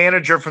 same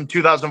manager from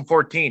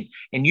 2014,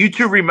 and you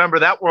two remember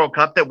that World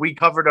Cup that we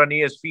covered on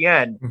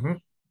ESPN,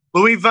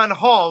 Louis van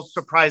Gaal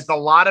surprised a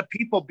lot of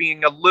people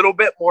being a little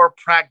bit more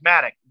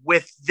pragmatic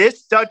with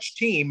this Dutch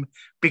team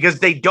because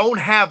they don't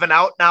have an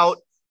out-and-out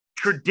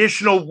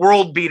traditional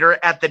world beater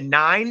at the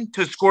 9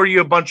 to score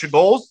you a bunch of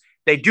goals.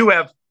 They do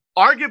have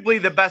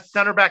arguably the best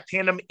center back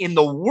tandem in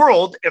the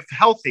world if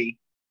healthy.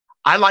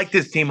 I like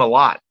this team a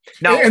lot.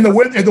 Now, and the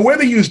way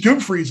they use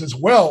Dumfries as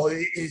well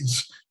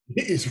is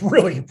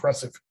really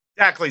impressive.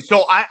 Exactly.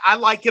 So I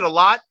like it a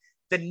lot.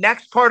 The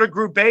next part of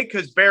Group A,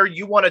 because Bear,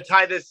 you want to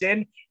tie this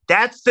in.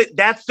 That's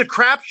the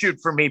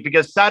crapshoot for me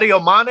because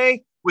Sadio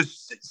Mane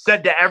was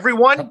said to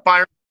everyone.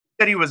 Bayern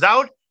said he was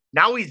out.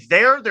 Now he's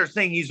there. They're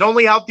saying he's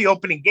only out the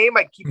opening game.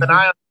 I keep an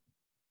eye on.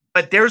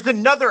 But there's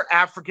another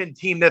African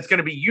team that's going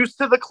to be used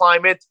to the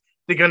climate.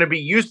 They're going to be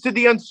used to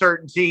the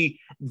uncertainty.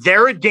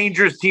 They're a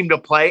dangerous team to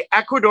play.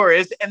 Ecuador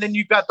is, and then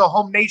you've got the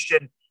home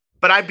nation.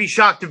 But I'd be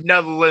shocked if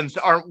Netherlands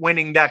aren't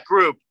winning that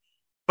group.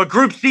 But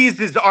Group C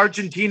is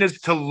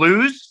Argentina's to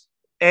lose.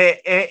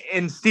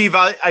 And Steve,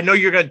 I know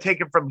you're going to take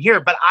it from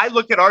here, but I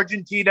look at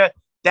Argentina.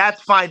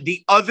 That's fine.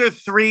 The other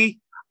three,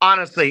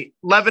 honestly,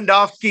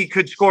 Lewandowski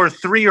could score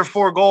 3 or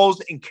 4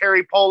 goals and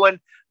carry Poland.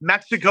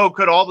 Mexico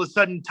could all of a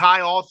sudden tie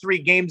all 3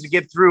 games to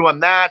get through on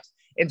that.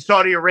 And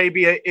Saudi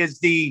Arabia is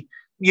the,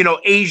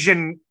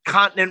 Asian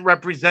continent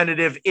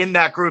representative in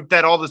that group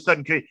that all of a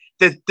sudden could.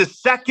 The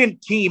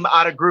second team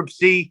out of Group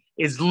C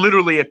is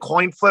literally a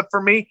coin flip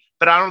for me,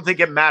 but I don't think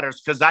it matters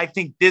because I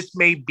think this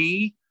may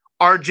be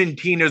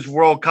Argentina's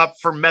World Cup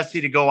for Messi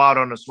to go out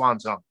on a swan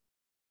song.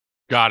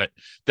 Got it.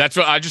 That's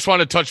what I just want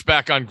to touch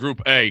back on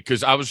Group A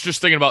because I was just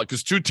thinking about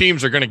because 2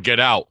 teams are going to get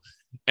out.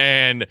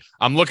 And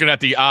I'm looking at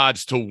the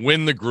odds to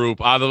win the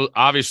group.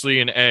 Obviously,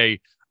 in A,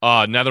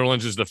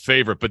 Netherlands is the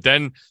favorite, but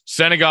then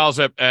Senegal's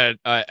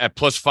at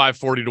plus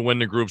 540 to win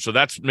the group. So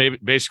that's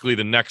basically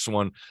the next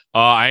one.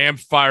 I am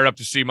fired up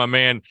to see my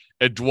man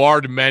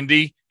Edouard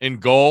Mendy in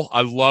goal.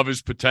 I love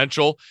his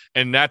potential,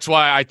 and that's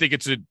why I think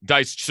it's a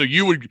dice. So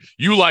you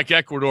like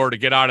Ecuador to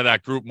get out of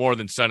that group more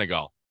than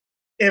Senegal?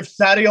 If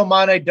Sadio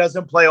Mane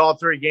doesn't play all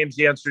 3 games,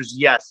 the answer is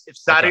yes. If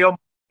Sadio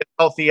is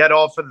healthy at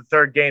all for the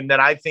 3rd game, then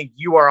I think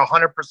you are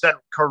 100%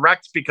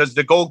 correct because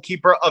the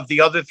goalkeeper of the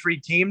other 3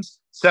 teams,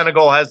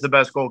 Senegal has the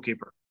best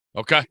goalkeeper.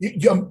 Okay.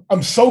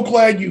 I'm so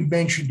glad you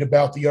mentioned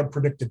about the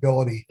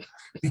unpredictability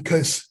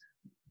because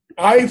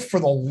I,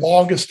 for the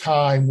longest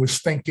time, was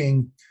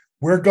thinking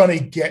we're going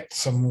to get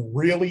some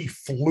really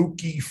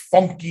fluky,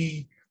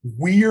 funky,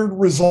 weird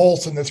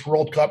results in this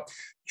World Cup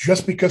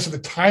just because of the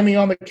timing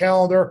on the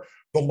calendar,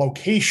 the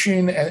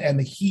location and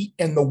the heat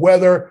and the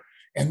weather.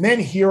 And then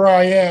here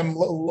I am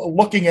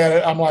looking at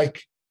it. I'm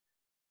like,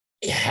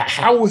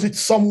 how was it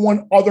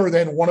someone other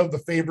than one of the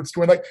favorites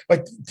doing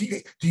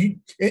do you,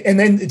 and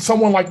then it's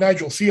someone like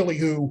Nigel Seeley,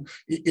 who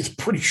is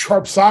pretty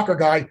sharp soccer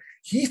guy.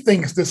 He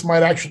thinks this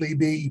might actually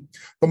be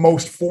the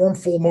most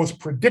formful, most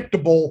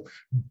predictable,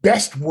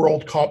 best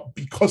World Cup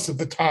because of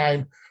the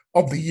time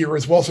of the year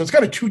as well. So it's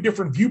kind of 2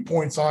 different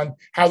viewpoints on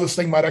how this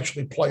thing might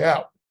actually play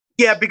out.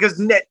 Yeah, because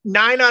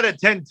 9 out of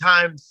 10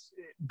 times,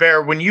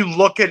 Bear, when you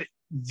look at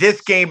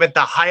this game at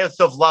the highest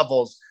of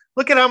levels,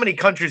 look at how many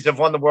countries have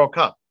won the World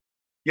Cup.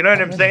 You know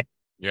what I'm saying?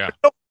 Yeah.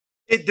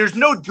 There's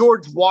no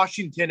George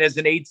Washington as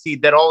an 8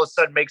 seed that all of a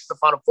sudden makes the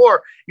Final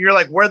Four. You're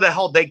like, where the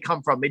hell they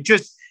come from?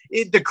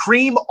 The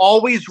cream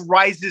always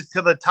rises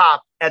to the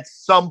top at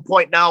some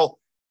point. Now,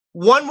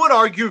 one would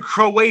argue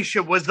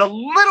Croatia was a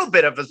little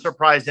bit of a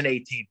surprise in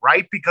 18,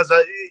 right? Because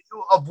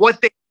of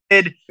what they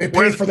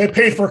They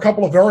paid for a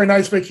couple of very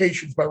nice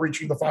vacations by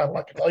reaching the final.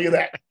 I can tell you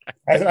that.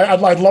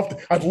 I'd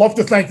love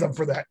to thank them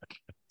for that.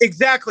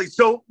 Exactly.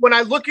 So when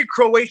I look at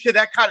Croatia,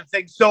 that kind of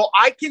thing, so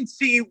I can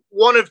see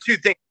one of two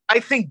things. I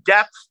think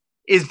depth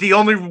is the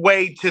only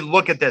way to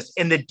look at this,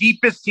 and the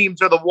deepest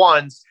teams are the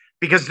ones,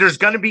 because there's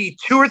going to be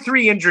 2 or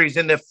 3 injuries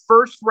in the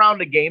first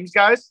round of games,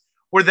 guys,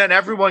 where then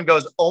everyone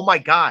goes, oh my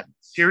God,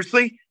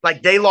 seriously?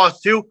 Like they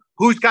lost 2?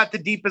 Who's got the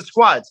deepest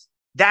squads?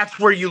 That's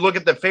where you look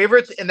at the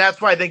favorites. And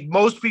that's why I think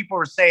most people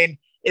are saying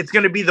it's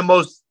going to be the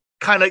most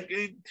kind of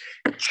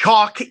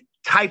chalk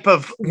type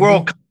of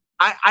World Cup.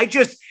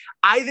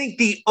 I think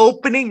the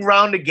opening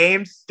round of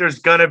games, there's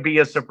going to be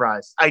a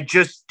surprise. I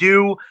just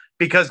do,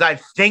 because I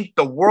think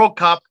the World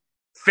Cup,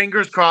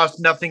 fingers crossed,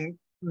 nothing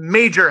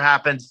major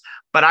happens.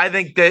 But I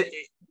think that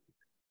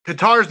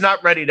Qatar's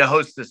not ready to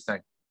host this thing.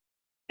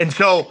 And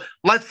so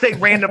let's say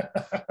random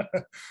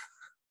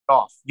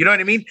off. You know what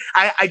I mean?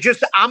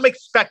 I'm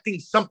expecting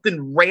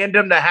something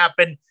random to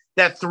happen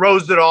that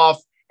throws it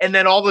off. And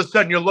then all of a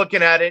sudden you're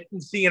looking at it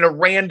and seeing a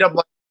random,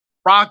 like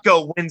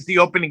Morocco wins the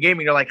opening game.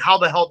 And you're like, how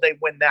the hell did they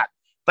win that?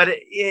 But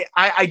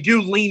I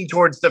do lean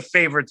towards the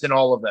favorites in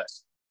all of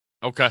this.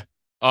 Okay.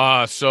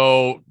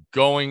 So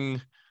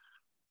going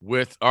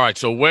with, all right.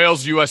 So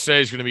Wales,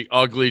 USA is going to be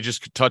ugly.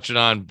 Just touching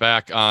on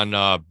back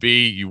on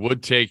B, you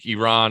would take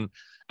Iran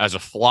as a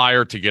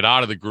flyer to get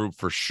out of the group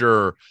for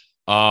sure.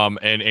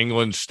 And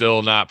England's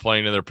still not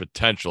playing to their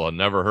potential. I've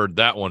never heard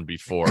that one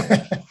before.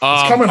 It's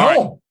coming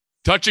home. Right.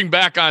 Touching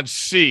back on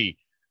C,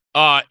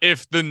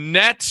 if the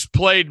Nets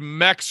played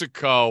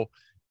Mexico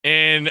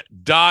in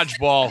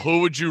dodgeball, who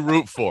would you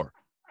root for?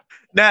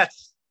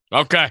 Nets.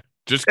 Okay,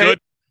 just good.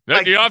 You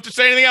don't have to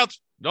say anything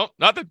else. No,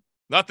 nothing.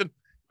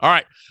 All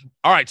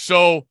right.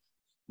 So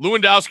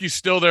Lewandowski's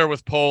still there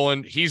with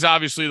Poland. He's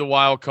obviously the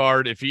wild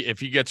card if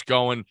he gets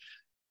going.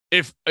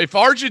 If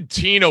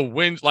Argentina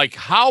wins, like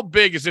how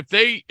big is if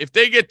they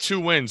get 2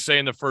 wins, say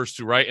in the first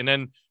 2, right, and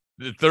then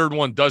the third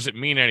one doesn't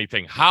mean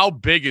anything? How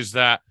big is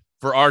that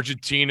for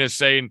Argentina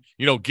saying,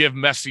 give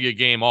Messi a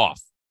game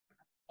off?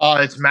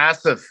 It's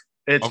massive.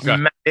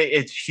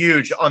 It's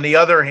huge. On the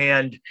other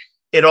hand,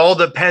 it all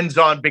depends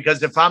on,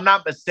 because if I'm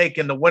not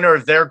mistaken, the winner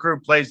of their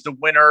group plays the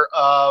winner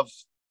of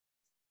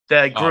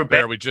the group.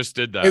 Bear, we just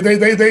did that.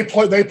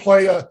 They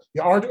play.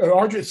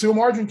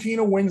 So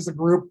Argentina wins the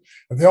group.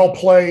 They'll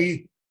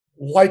play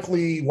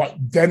likely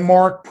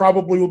Denmark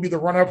probably will be the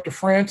runner-up to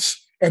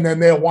France, and then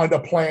they'll wind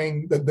up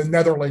playing the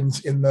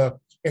Netherlands in the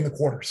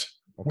quarters.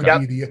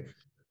 Okay.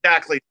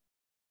 Exactly.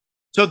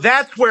 So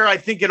that's where I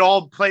think it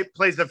all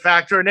plays a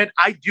factor in it.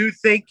 I do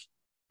think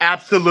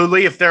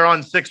absolutely if they're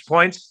on 6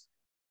 points,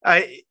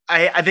 I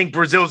think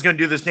Brazil is going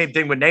to do the same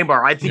thing with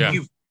Neymar. I think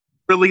you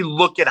really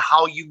look at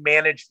how you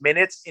manage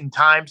minutes in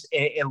times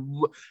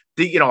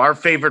and our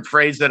favorite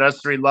phrase that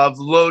us three love,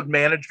 load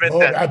management.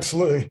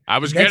 Absolutely. I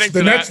was getting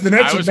to that.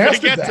 I was going to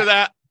get to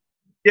that.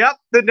 Yep.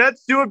 The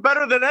Nets do it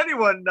better than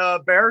anyone,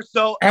 Bear.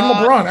 So and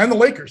LeBron and the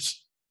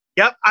Lakers.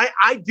 Yep.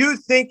 I do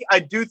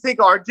think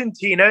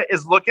Argentina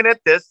is looking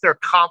at this. They're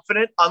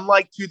confident,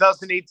 unlike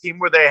 2018,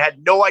 where they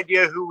had no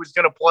idea who was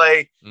going to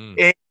play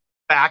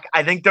back.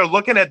 I think they're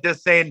looking at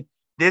this saying,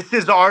 this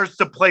is ours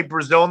to play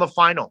Brazil in the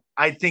final.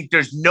 I think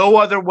there's no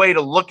other way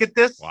to look at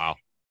this. Wow.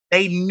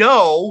 They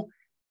know.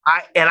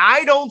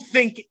 I don't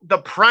think the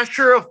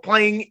pressure of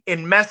playing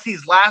in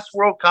Messi's last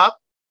World Cup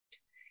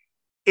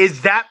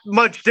is that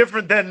much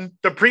different than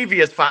the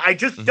previous 5. I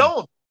just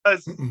don't,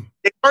 because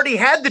they've already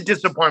had the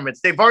disappointments.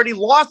 They've already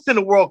lost in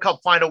a World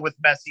Cup final with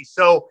Messi.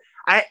 So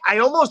I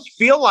almost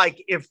feel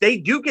like if they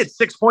do get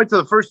 6 points in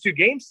the first 2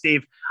 games,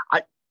 Steve,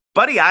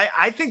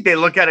 I think they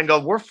look at it and go,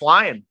 we're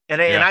flying.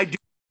 And I do.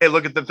 They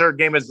look at the third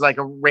game as like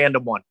a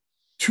random one.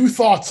 2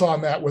 thoughts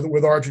on that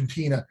with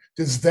Argentina.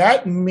 Does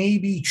that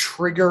maybe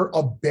trigger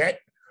a bet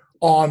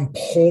on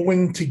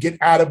Poland to get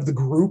out of the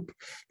group?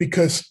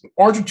 Because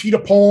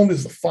Argentina-Poland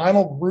is the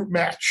final group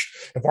match.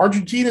 If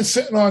Argentina's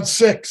sitting on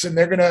 6 and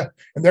they're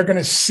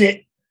gonna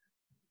sit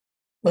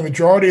the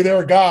majority of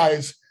their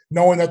guys,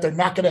 knowing that they're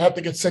not going to have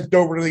to get sent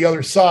over to the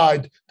other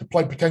side to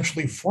play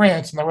potentially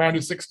France in the round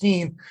of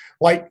 16,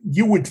 like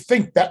you would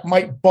think that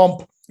might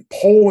bump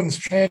Poland's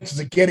chances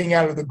of getting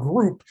out of the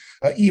group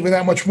even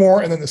that much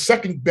more. And then the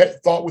second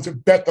thought was a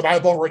bet that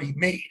I've already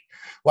made.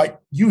 Like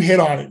you hit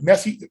on it.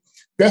 Messi,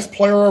 best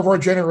player of our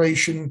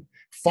generation,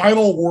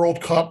 final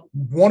World Cup,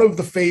 one of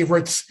the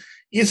favorites.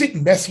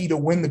 Isn't Messi to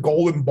win the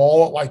Golden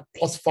Ball at like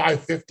plus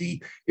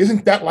 550?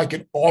 Isn't that like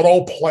an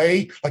auto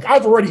play? Like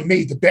I've already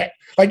made the bet.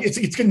 Like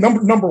it's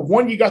number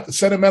one, you got the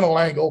sentimental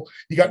angle.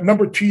 You got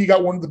number 2, you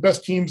got one of the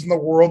best teams in the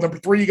world. Number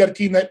 3, you got a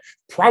team that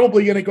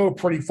probably going to go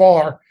pretty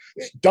far.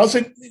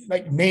 Doesn't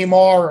like Neymar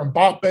or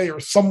Mbappe or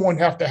someone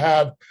have to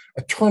have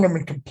a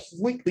tournament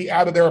completely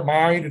out of their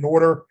mind in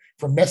order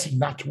for Messi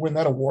not to win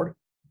that award?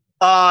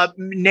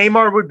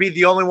 Neymar would be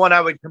the only one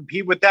I would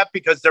compete with that,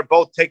 because they're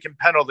both taking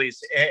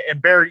penalties.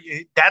 And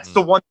Barry, that's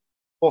the one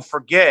people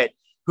forget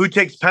who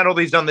takes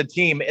penalties on the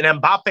team. And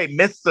Mbappe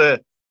missed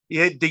the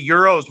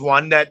Euros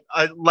one that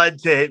led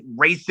to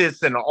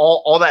racist and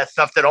all that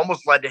stuff that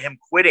almost led to him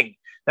quitting.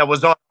 that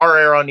was on our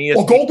air on ESPN.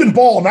 Well, Golden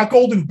Ball, not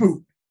Golden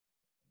Boot.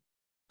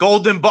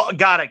 Golden Ball,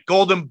 got it.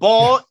 Golden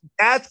Ball.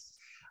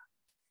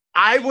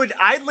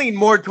 I'd lean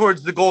more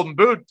towards the Golden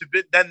Boot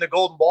than the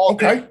Golden Ball.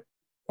 Okay.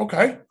 All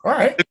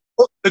right.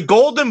 The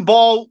Golden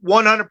Ball,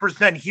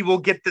 100%. He will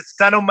get the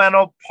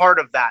sentimental part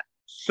of that.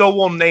 So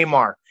will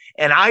Neymar.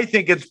 And I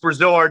think it's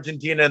Brazil,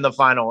 Argentina in the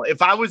final.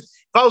 If I was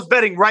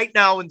betting right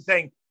now and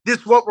saying this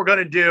is what we're going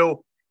to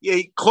do,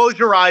 close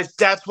your eyes.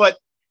 That's what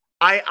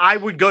I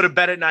would go to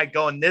bed at night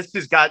going. This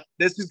has got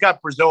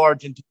Brazil,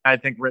 Argentina, I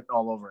think, written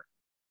all over it.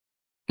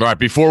 All right,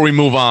 before we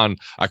move on,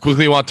 I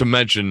quickly want to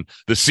mention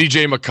the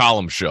CJ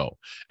McCollum Show.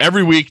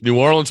 Every week, New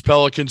Orleans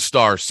Pelicans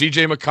star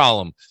CJ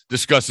McCollum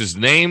discusses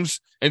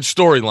names and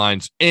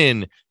storylines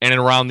in and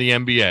around the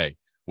NBA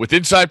with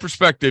inside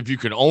perspective you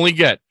can only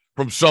get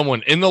from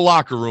someone in the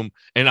locker room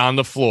and on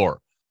the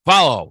floor.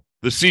 Follow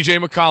the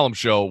CJ McCollum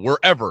Show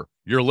wherever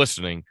you're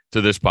listening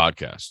to this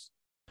podcast.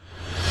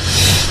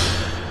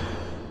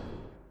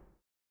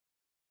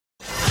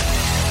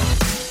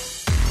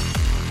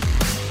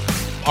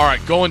 All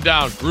right, going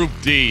down Group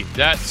D,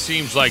 that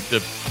seems like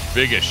the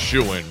biggest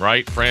shoe-in,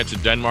 right? France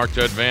and Denmark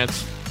to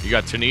advance. You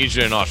got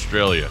Tunisia and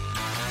Australia.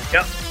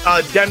 Yep.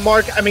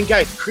 Denmark, I mean,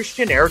 guys,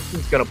 Christian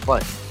Eriksen's going to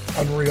play.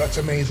 Unreal. That's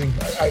amazing.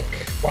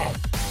 Wow.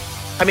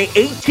 I mean,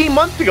 18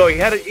 months ago, he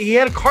had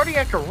a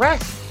cardiac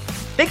arrest.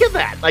 Think of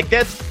that. Like,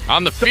 that's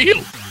on the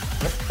field.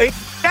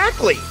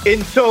 Exactly.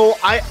 And so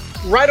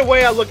right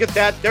away, I look at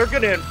that. They're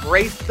going to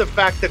embrace the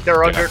fact that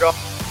they're underdog.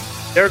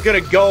 They're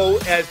going to go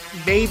as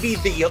maybe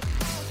the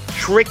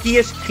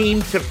trickiest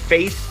team to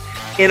face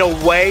in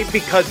a way,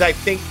 because I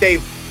think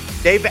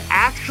they've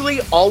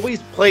actually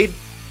always played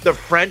the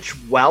French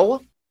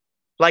well.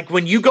 Like,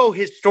 when you go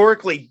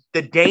historically,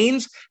 the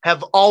Danes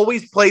have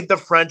always played the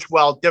French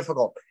well,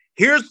 difficult.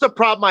 Here's the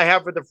problem I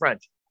have with the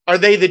French. Are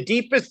they the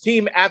deepest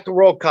team at the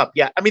World Cup?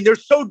 Yeah. I mean, they're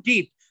so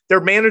deep.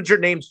 Their manager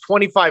names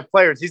 25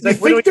 players. He's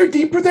like, you think they're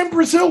deeper than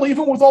Brazil,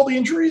 even with all the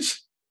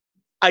injuries?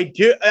 I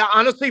do.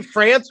 Honestly,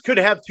 France could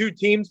have two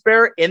teams,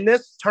 Bear, in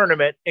this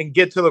tournament and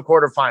get to the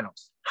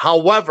quarterfinals.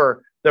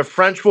 However, the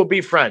French will be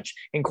French.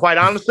 And quite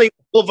honestly,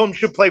 all of them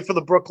should play for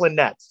the Brooklyn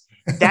Nets.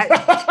 That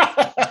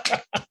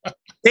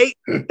they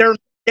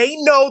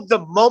know the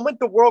moment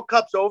the World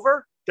Cup's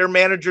over, their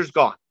manager's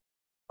gone.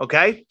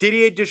 Okay?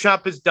 Didier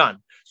Deschamps is done.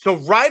 So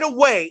right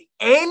away,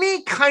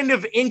 any kind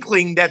of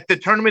inkling that the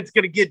tournament's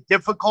going to get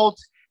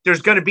difficult,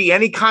 there's going to be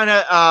any kind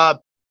of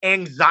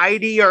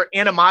anxiety or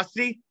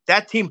animosity,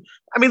 that team,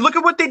 I mean, look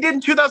at what they did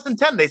in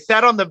 2010. They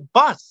sat on the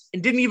bus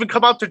and didn't even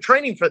come out to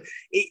training for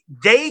it.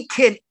 They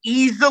can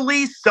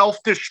easily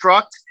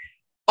self-destruct.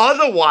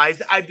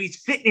 Otherwise, I'd be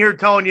sitting here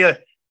telling you,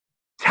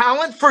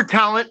 talent for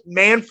talent,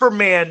 man for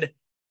man,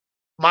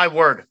 my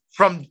word,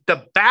 from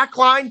the back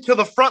line to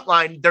the front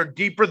line, they're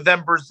deeper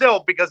than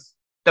Brazil, because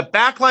the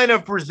back line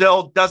of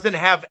Brazil doesn't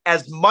have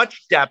as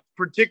much depth,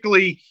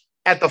 particularly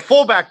at the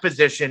fullback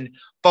position,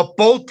 but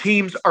both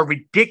teams are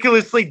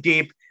ridiculously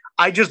deep.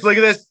 I just look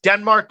at this.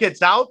 Denmark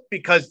gets out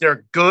because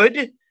they're good,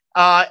 and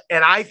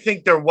I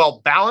think they're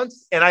well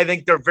balanced, and I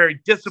think they're very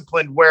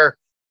disciplined, where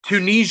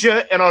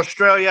Tunisia and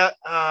Australia,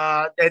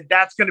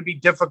 that's going to be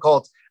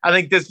difficult. I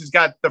think this has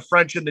got the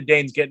French and the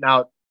Danes getting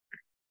out.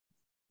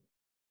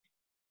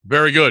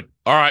 Very good.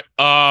 All right.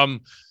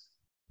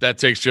 That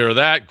takes care of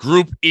that.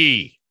 Group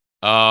E.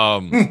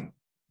 Wow.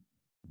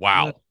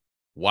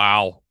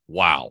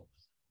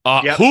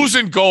 Yep. Who's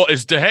in goal?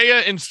 Is De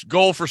Gea in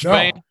goal for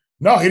Spain?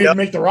 No, he didn't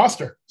make the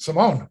roster.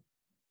 Simone.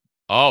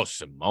 Oh,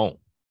 Simone.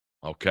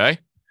 Okay.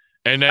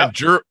 And then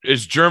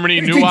is Germany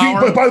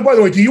Neuer? By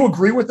the way, do you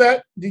agree with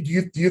that? Do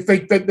you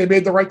think that they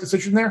made the right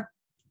decision there?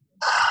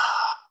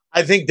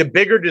 I think the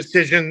bigger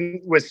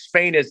decision with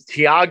Spain is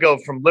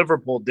Thiago from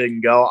Liverpool didn't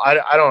go. I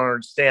don't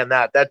understand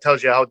that. That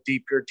tells you how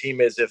deep your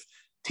team is if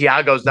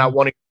Thiago's not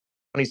one of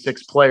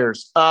 26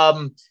 players.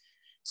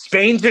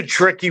 Spain's a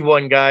tricky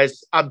one,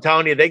 guys. I'm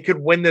telling you, they could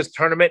win this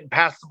tournament and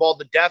pass the ball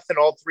to death, and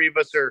all three of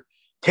us are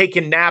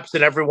taking naps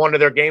in every one of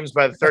their games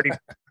by the 30.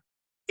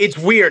 It's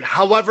weird.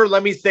 However,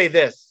 let me say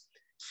this.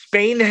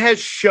 Spain has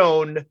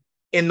shown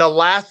in the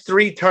last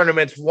three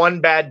tournaments one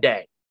bad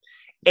day.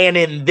 And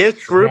in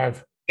this group,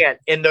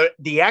 and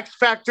the X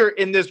factor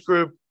in this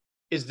group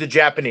is the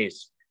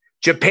Japanese.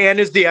 Japan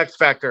is the X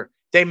factor.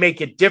 They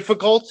make it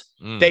difficult.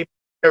 They're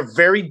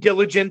very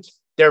diligent.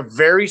 They're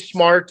very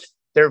smart.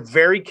 They're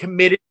very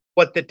committed to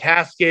what the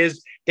task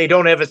is. They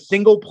don't have a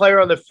single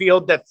player on the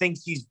field that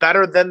thinks he's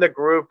better than the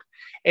group.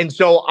 And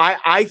so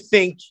I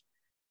think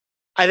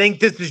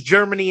this is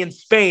Germany and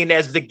Spain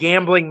as the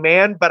gambling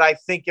man. But I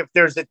think if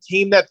there's a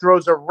team that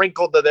throws a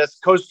wrinkle to this,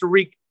 Costa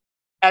Rica,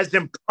 as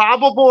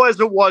improbable as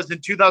it was in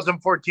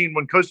 2014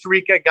 when Costa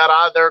Rica got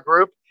out of their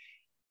group,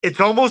 it's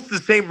almost the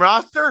same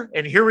roster.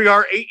 And here we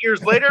are 8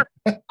 years later.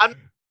 I'm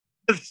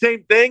the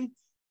same thing.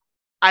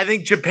 I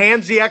think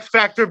Japan's the X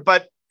factor,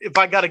 but if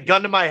I got a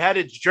gun to my head,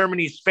 it's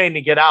Germany, Spain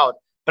to get out.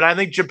 But I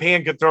think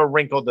Japan could throw a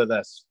wrinkle to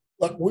this.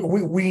 Look,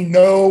 we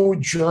know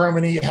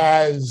Germany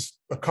has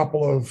a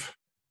couple of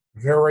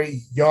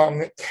very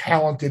young,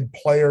 talented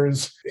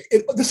players.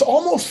 This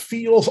almost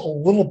feels a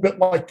little bit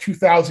like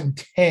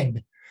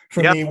 2010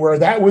 for me, where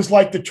that was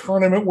like the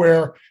tournament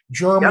where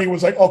Germany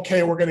was like,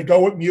 okay, we're going to go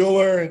with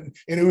Mueller and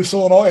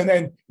Usul and all, and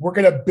then we're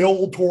going to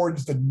build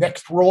towards the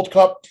next World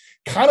Cup.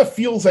 Kind of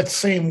feels that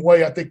same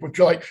way, I think, with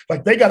like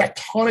they got a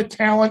ton of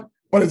talent,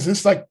 but is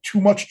this like too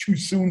much too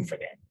soon for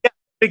them? Yeah,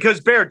 because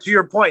Bear, to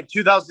your point,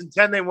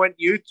 2010 they went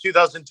youth,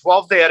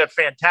 2012 they had a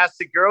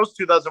fantastic Euros,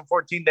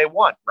 2014 they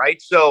won,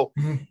 right? So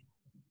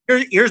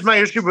here's my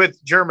issue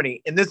with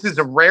Germany, and this is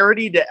a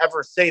rarity to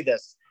ever say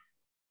this.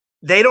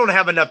 They don't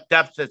have enough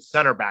depth at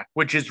center back,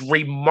 which is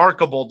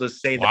remarkable to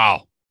say that.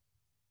 Wow.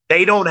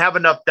 They don't have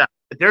enough depth.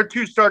 If their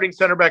two starting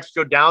center backs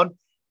go down,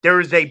 there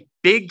is a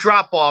big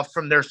drop-off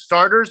from their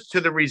starters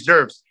to the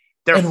reserves.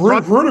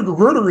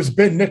 Rudiger has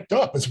been nicked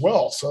up as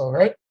well, so,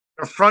 right?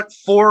 Their front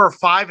 4 or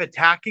 5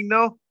 attacking,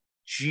 though,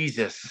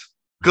 Jesus,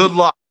 good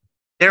luck.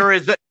 They're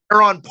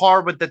on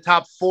par with the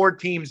top 4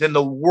 teams in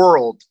the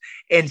world,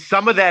 and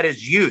some of that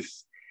is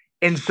youth.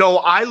 And so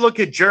I look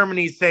at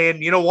Germany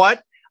saying, you know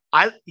what?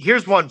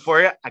 Here's one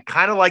for you. I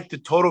kind of like the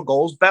total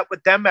goals bet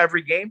with them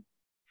every game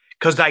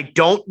because I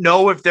don't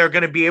know if they're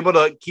going to be able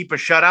to keep a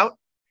shutout.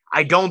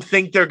 I don't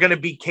think they're going to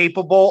be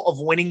capable of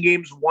winning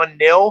games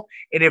 1-0.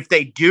 And if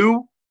they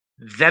do,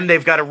 then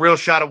they've got a real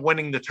shot of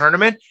winning the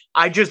tournament.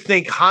 I just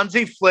think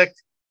Hansi Flick,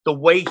 the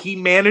way he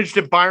managed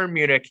at Bayern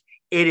Munich,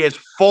 it is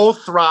full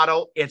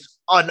throttle. It's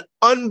an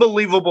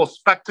unbelievable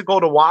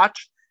spectacle to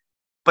watch.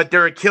 But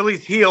their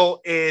Achilles heel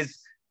is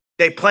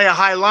they play a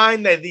high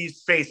line, they leave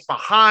space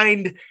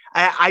behind.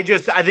 I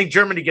think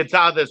Germany gets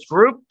out of this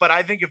group, but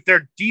I think if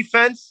their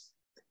defense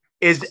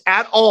is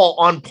at all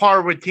on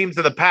par with teams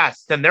of the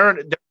past, then they're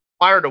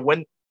required to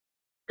win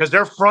because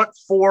their front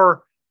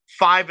 4,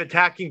 5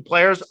 attacking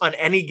players on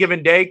any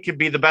given day could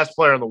be the best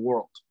player in the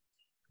world.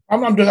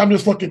 I'm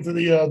just looking through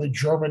the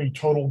Germany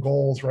total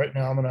goals right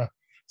now.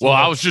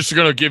 I was just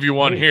going to give you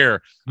one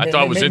here. I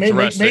thought it was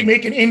interesting.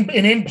 Make an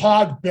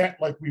in-pod bet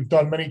like we've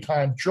done many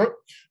times.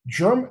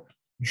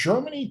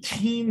 Germany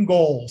team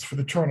goals for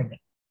the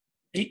tournament,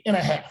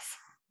 8.5.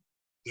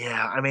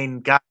 Yeah, I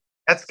mean,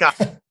 that's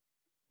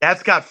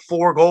got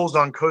 4 goals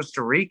on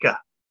Costa Rica.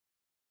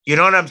 You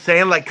know what I'm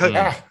saying? Like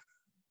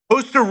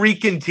Costa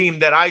Rican team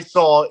that I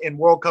saw in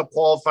World Cup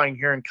qualifying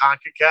here in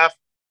CONCACAF.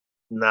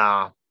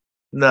 No.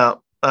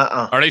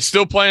 Are they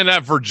still playing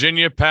that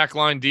Virginia pack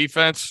line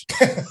defense?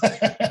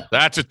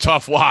 That's a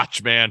tough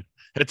watch, man.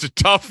 It's a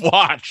tough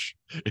watch.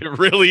 It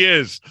really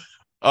is.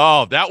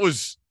 Oh, that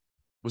was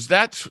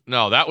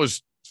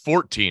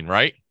 14,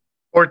 right?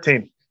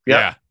 14.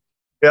 Yep.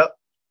 Yeah.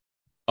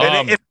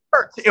 And it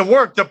worked. It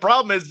worked. The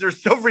problem is they're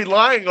still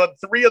relying on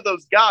 3 of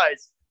those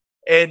guys.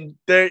 And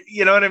they're,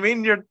 you know what I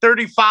mean? You're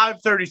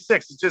 35,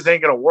 36. It just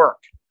ain't going to work.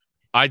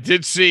 I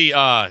did see,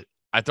 I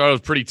thought it was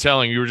pretty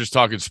telling. You were just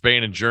talking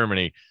Spain and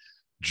Germany.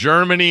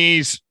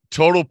 Germany's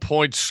total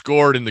points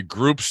scored in the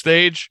group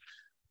stage,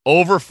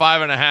 over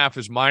 5.5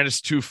 is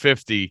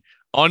 -250.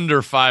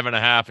 Under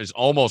 5.5 is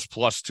almost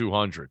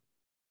 +200.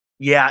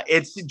 Yeah,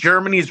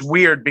 Germany's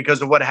weird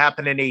because of what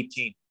happened in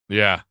 18.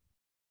 Yeah.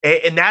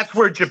 And that's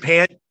where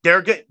Japan,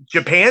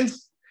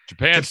 Japan's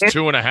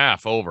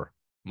 2.5 over,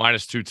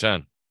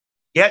 -210.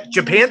 Yeah,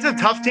 Japan's a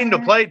tough team to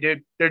play,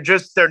 dude.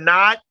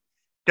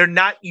 They're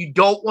not, you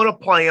don't want to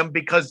play them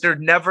because there's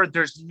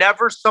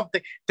never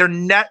something, they're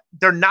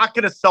not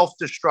going to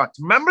self-destruct.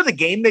 Remember the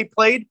game they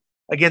played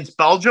against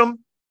Belgium?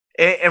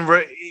 And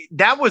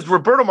that was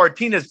Roberto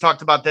Martinez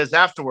talked about this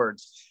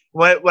afterwards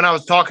when I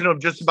was talking to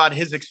him just about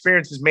his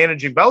experiences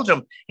managing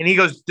Belgium. And he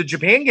goes, the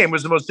Japan game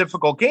was the most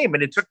difficult game.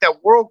 And it took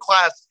that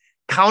world-class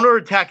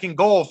counter-attacking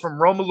goal from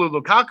Romelu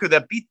Lukaku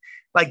that beat,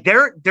 like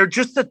they're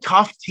just a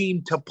tough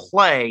team to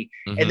play.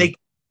 And they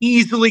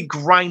easily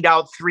grind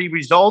out 3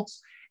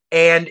 results.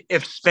 And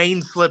if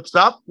Spain slips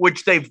up,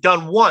 which they've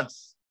done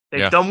once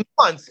in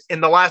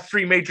the last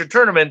 3 major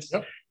tournaments,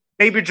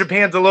 maybe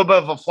Japan's a little bit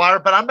of a flyer,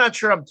 but I'm not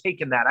sure I'm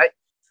taking that.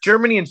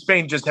 Germany and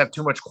Spain just have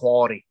too much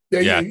quality.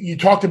 Yeah. You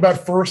talked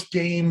about first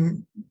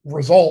game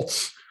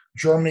results,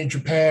 Germany,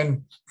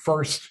 Japan,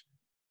 first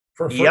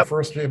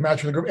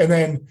match of the group. And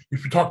then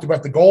if you talked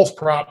about the goals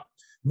prop,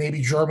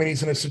 maybe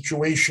Germany's in a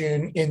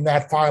situation in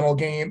that final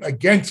game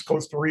against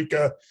Costa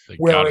Rica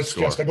where it's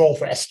just a goal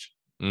fest.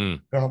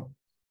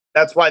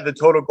 That's why the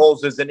total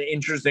goals is an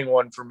interesting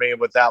one for me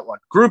with that one.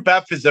 Group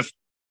F is a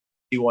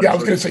one. Yeah, I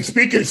was going to say,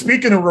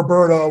 speaking of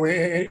Roberto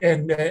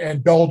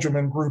and Belgium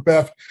in Group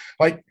F,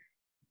 like,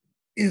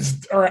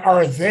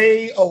 are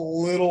they a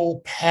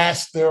little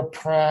past their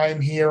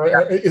prime here?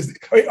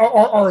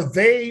 Are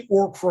they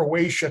or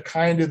Croatia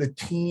kind of the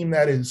team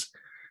that is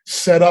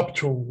set up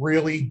to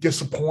really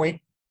disappoint?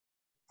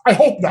 I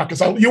hope not,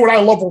 because you and I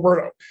love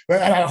Roberto,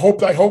 and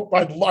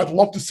I'd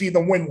love to see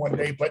them win one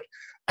day, but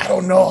I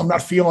don't know. I'm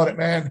not feeling it,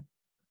 man.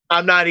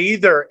 I'm not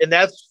either. And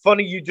that's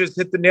funny. You just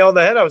hit the nail on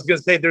the head. I was going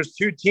to say there's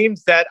 2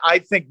 teams that I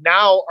think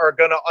now are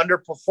going to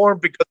underperform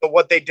because of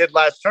what they did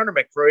last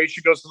tournament.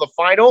 Croatia goes to the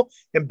final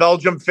and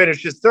Belgium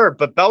finishes 3rd.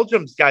 But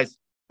Belgium's guys,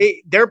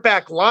 their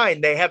back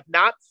line, they have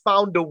not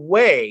found a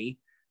way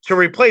to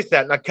replace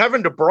that. Now,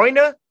 Kevin De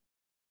Bruyne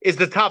is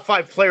the top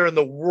 5 player in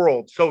the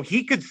world, so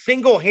he could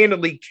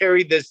single-handedly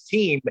carry this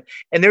team,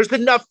 and there's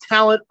enough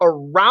talent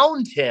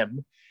around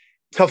him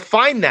to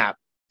find that.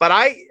 But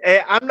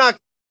I'm not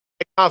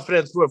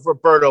confident with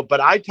Roberto, but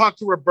I talked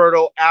to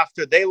Roberto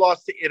after they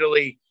lost to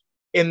Italy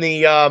in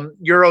the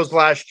Euros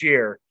last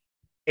year,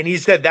 and he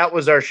said that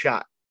was our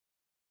shot.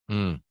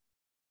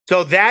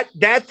 So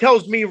that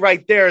tells me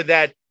right there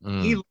that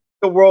he looked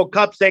at the World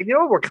Cup saying,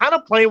 we're kind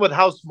of playing with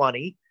house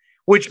money,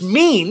 which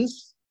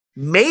means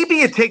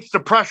maybe it takes the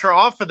pressure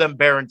off of them,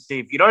 Bear and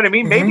Steve. You know what I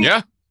mean? Maybe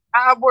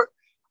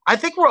I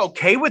think we're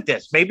okay with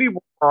this. Maybe we're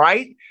all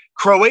right.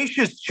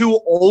 Croatia's too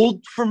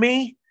old for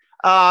me.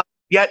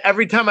 Yet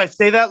every time I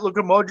say that,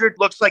 Luka Modric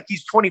looks like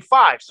he's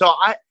 25. So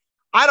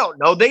I don't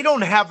know. They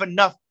don't have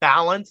enough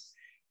balance.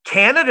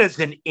 Canada's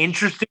an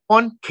interesting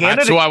one.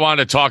 That's who I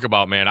wanted to talk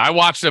about, man. I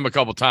watched them a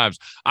couple times.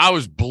 I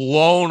was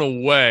blown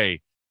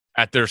away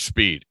at their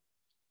speed.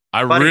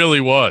 Buddy,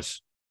 really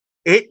was.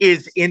 It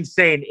is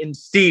insane. And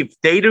Steve,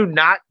 they do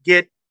not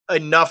get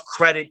enough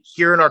credit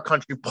here in our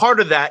country. Part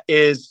of that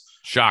is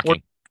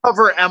shocking.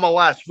 Cover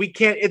MLS. We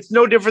can't. It's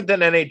no different than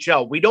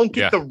NHL. We don't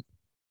get the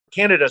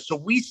Canada, so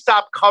we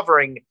stop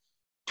covering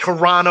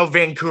Toronto,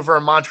 Vancouver,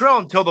 and Montreal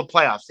until the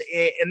playoffs,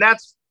 and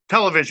that's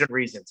television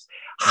reasons.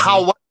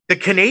 How the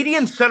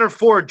Canadian center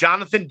forward,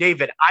 Jonathan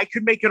David, I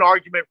could make an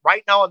argument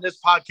right now on this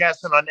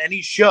podcast and on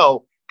any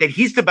show that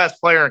he's the best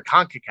player in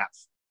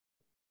CONCACAF.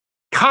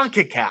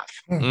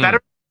 Better than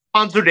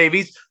Alphonso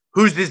Davies,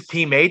 who's his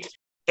teammate,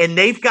 and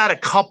they've got a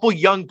couple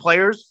young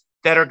players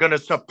that are going to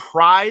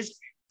surprise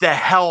the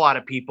hell out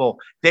of people.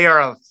 They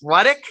are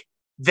athletic.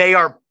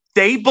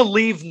 They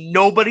believe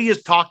nobody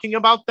is talking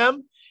about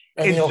them.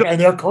 And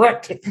they're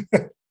correct.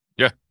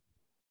 Yeah.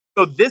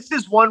 So this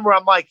is one where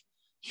I'm like,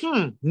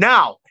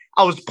 now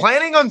I was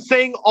planning on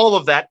saying all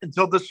of that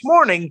until this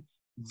morning.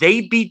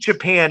 They beat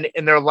Japan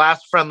in their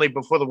last friendly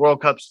before the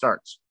World Cup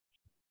starts.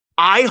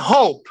 I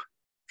hope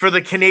for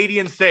the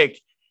Canadian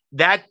sake,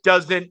 that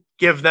doesn't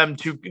give them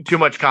too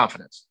much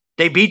confidence.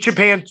 They beat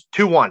Japan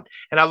 2-1.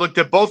 And I looked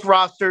at both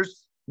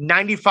rosters,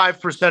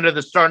 95% of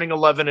the starting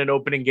 11 in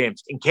opening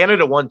games. And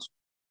Canada won.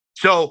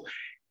 So,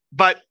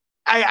 but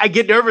I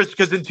get nervous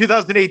because in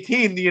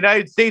 2018, the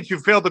United States, who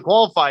failed to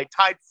qualify,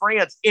 tied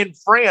France in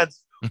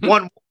France.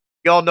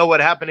 We all know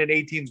what happened in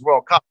 18's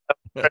World Cup.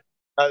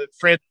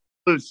 France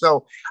lose.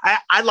 So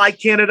I like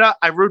Canada.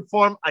 I root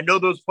for them. I know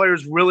those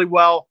players really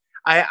well.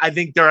 I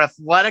think they're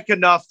athletic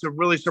enough to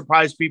really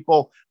surprise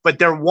people, but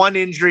they're one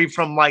injury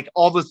from like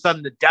all of a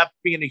sudden the depth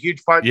being a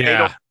huge part.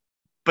 Yeah.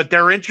 But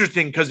they're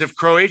interesting because if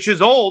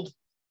Croatia's old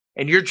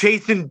and you're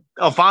chasing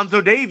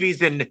Alphonso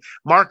Davies and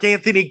Mark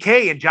Anthony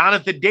Kaye and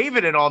Jonathan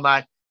David and all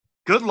that,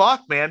 good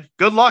luck, man.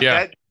 Good luck.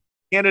 Yeah.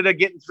 Canada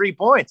getting 3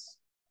 points.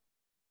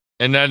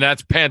 And then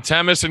that's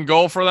Pantemis in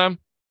goal for them?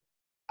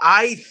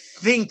 I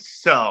think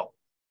so.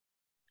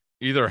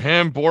 Either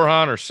him,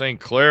 Borjan, or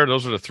St. Clair.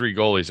 Those are the 3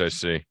 goalies I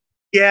see.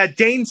 Yeah,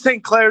 Dane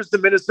St. Clair's the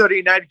Minnesota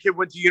United kid,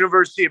 went to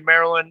University of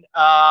Maryland.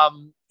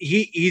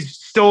 He's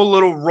still a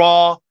little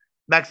raw.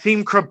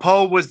 Maxime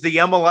Crepeau was the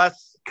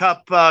MLS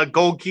Cup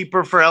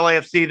goalkeeper for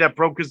LAFC that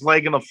broke his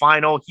leg in the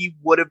final. He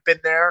would have been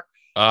there.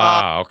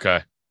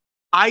 Okay.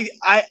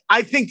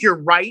 I think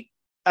you're right.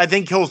 I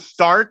think he'll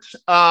start.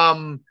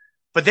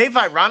 But they've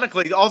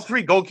ironically, all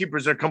 3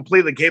 goalkeepers are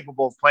completely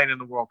capable of playing in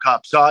the World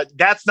Cup. So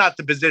that's not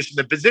the position.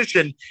 The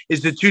position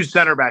is the 2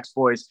 center backs,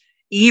 boys.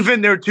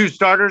 Even their 2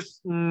 starters,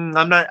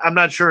 I'm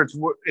not sure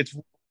it's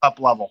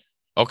up level.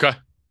 Okay.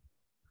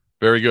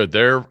 Very good.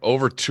 They're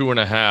over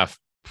 2.5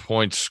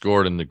 points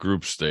scored in the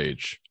group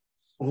stage.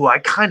 Ooh, I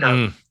kind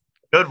of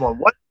good one.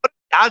 What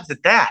odds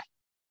at that?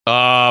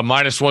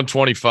 Minus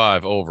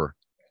 125 over.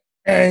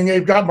 And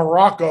they've got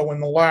Morocco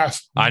in the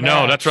last. I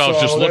know. That's what I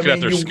was just looking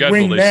at their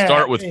schedule. They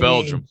start with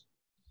Belgium.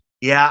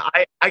 Yeah,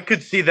 I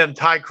could see them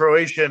tie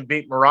Croatia and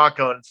beat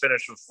Morocco and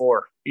finish with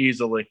 4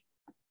 easily.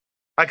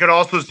 I could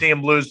also see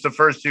him lose the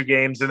first 2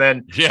 games and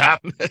then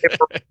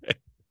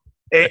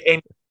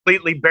and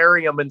completely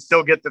bury them and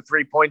still get the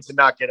 3 points and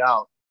knock it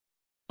out.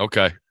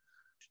 Okay.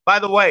 By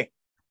the way,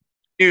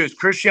 news: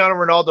 Cristiano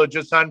Ronaldo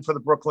just signed for the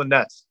Brooklyn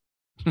Nets.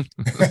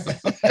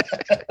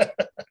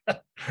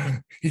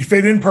 He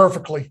fit in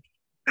perfectly.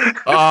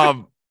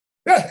 We'll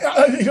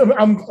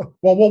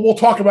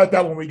talk about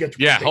that when we get to.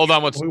 Yeah, hold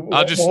on.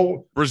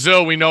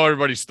 Brazil. We know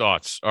everybody's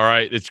thoughts. All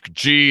right, it's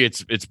G.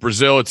 It's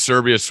Brazil. It's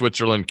Serbia,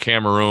 Switzerland,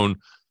 Cameroon.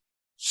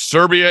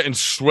 Serbia and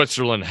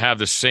Switzerland have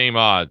the same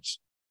odds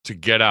to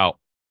get out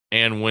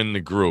and win the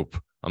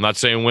group. I'm not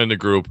saying win the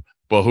group,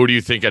 but who do you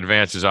think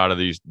advances out of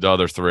the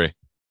other 3?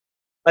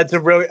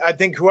 I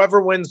think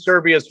whoever wins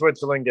Serbia,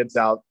 Switzerland gets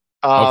out.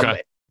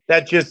 Okay.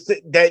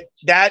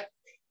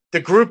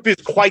 The group is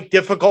quite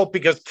difficult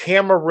because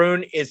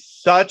Cameroon is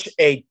such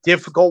a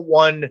difficult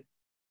one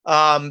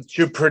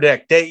to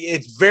predict.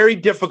 It's very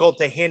difficult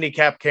to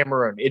handicap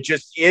Cameroon. It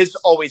just is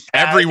always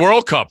every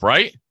World Cup,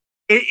 right?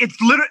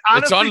 It's literally,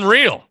 honestly, it's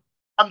unreal.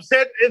 I'm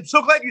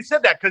so glad you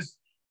said that because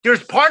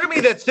there's part of me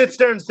that sits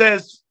there and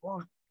says,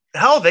 well,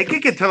 hell, they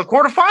could get to the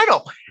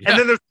quarterfinal. Yeah. And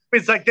then there's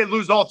it's like they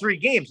lose all 3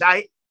 games.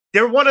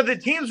 They're one of the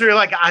teams where you're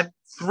like, I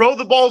throw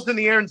the balls in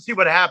the air and see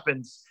what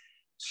happens.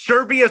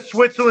 Serbia,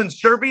 Switzerland.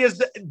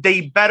 Serbia's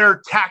the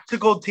better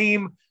tactical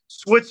team.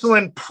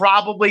 Switzerland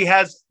probably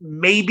has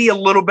maybe a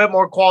little bit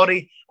more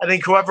quality. I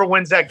think whoever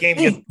wins that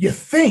game. You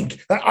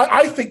think?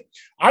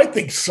 I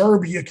think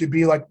Serbia could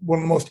be like one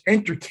of the most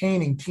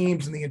entertaining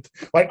teams in the.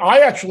 Like I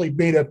actually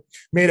made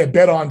a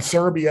bet on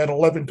Serbia at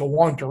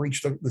 11-1 to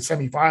reach the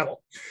semifinal,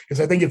 because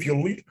I think if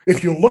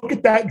you look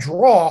at that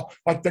draw,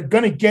 like they're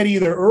going to get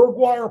either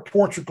Uruguay or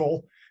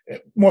Portugal.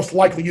 Most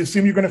likely, you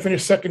assume you're going to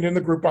finish second in the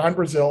group behind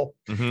Brazil,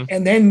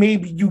 and then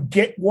maybe you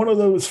get one of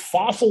those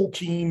fossil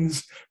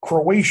teams,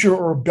 Croatia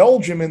or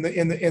Belgium, in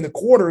the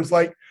quarters.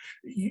 Like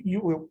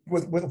you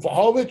with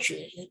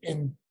Vlahovic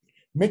and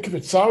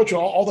Mitrovic,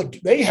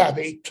 Savic, they have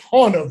a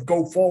ton of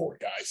go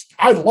forward guys.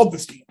 I love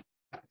this team.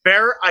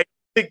 Bear, I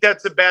think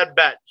that's a bad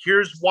bet.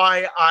 Here's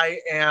why I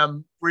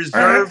am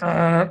reserved.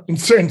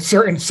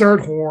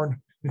 Insert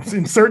horn.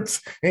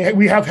 Inserts.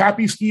 We have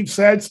happy Steve,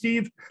 sad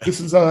Steve. This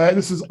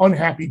is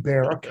unhappy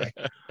Bear. Okay,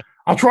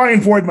 I'll try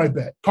and void my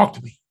bet. Talk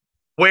to me.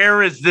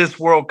 Where is this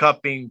World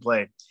Cup being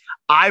played?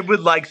 I would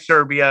like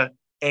Serbia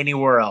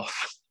anywhere else.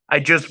 I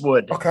just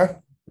would. Okay.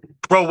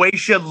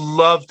 Croatia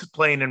loved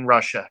playing in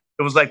Russia.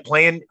 It was like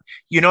playing.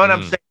 You know what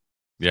I'm saying?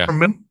 Yeah.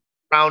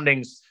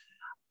 Surroundings.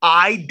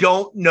 I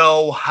don't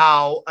know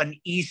how an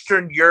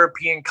Eastern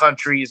European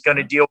country is going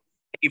to deal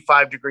with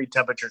 85-degree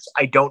temperatures.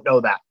 I don't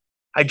know that.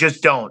 I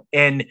just don't.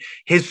 And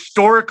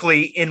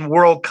historically in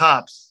World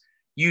Cups,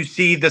 you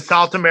see the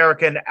South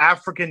American,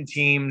 African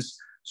teams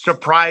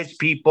surprise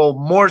people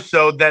more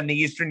so than the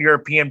Eastern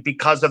European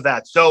because of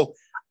that. So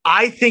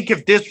I think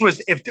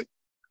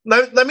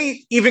let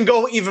me even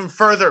go even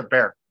further,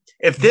 Bear.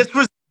 If this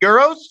was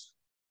Euros,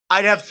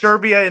 I'd have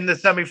Serbia in the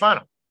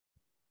semifinal.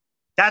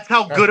 That's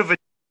how good of a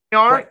team they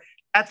are. Right.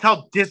 That's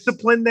how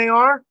disciplined they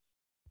are.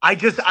 I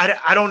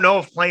don't know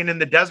if playing in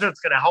the desert is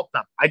going to help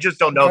them. I just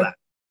don't know that.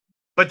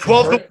 But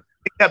 12 to 1, take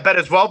that bet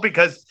as well,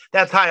 because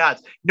that's high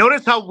odds.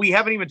 Notice how we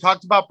haven't even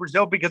talked about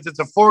Brazil, because it's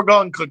a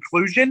foregone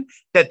conclusion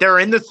that they're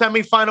in the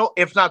semifinal,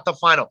 if not the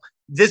final.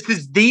 This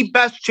is the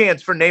best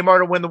chance for Neymar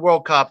to win the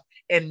World Cup.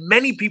 And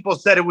many people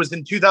said it was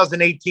in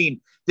 2018.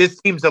 This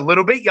team's a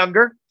little bit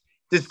younger.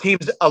 This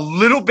team's a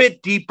little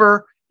bit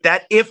deeper,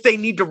 that if they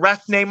need to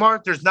rest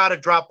Neymar, there's not a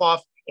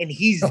drop-off. And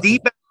he's the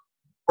best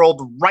in the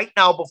world right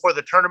now before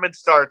the tournament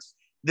starts.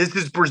 This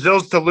is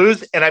Brazil's to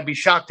lose, and I'd be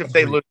shocked if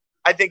they lose.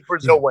 I think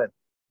Brazil wins.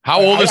 How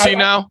old is he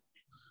now?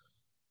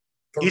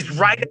 He's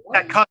right at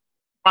that cusp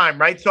of prime,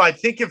 right? So I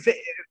think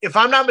if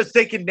I'm not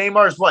mistaken,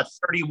 Neymar's what,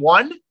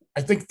 31?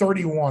 I think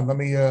 31. Let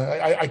me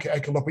I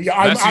can look. But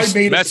yeah,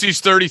 Messi's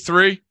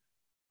 33.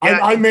 Yeah.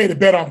 I made a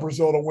bet on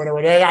Brazil to win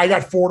it. I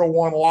got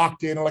 4-1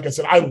 locked in. And like I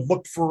said, I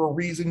looked for a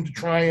reason to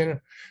try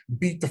and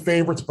beat the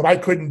favorites, but I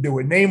couldn't do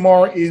it.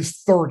 Neymar is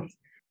 30.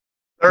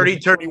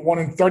 31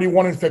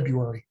 in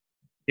February.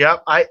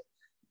 Yep.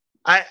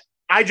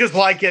 I just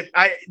like it.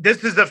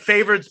 This is a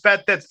favorites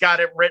bet that's got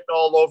it written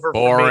all over.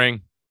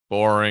 Boring.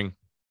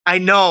 I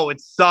know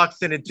it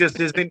sucks, and it just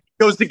isn't. It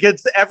goes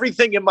against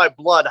everything in my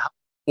blood.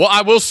 Well,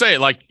 I will say,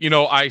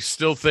 I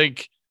still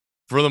think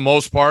for the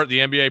most part, the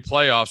NBA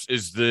playoffs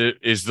is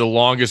the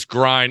longest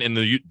grind, and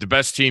the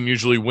best team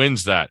usually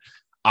wins that.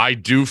 I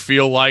do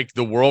feel like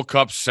the World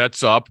Cup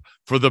sets up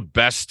for the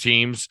best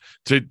teams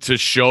to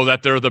show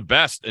that they're the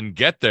best and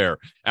get there.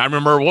 I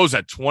remember, what was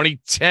that,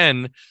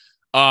 2010?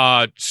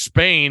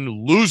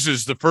 Spain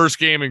loses the first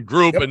game in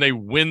group, and they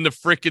win the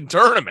freaking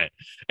tournament.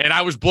 And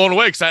I was blown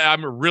away, because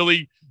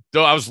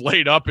I was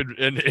laid up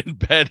in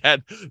bed,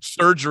 had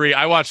surgery.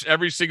 I watched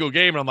every single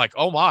game, and I'm like,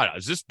 oh my,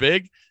 is this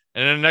big?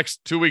 And then the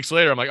next 2 weeks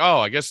later, I'm like, oh,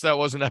 I guess that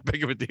wasn't that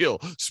big of a deal.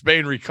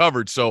 Spain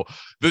recovered. So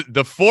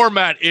the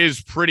format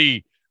is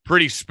pretty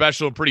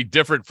special and pretty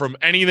different from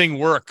anything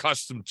we're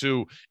accustomed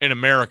to in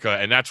America.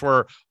 And that's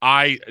where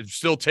I am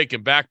still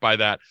taken back by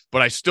that.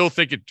 But I still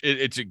think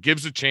it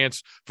gives a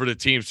chance for the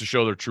teams to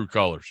show their true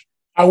colors.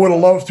 I would have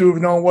loved to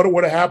have known what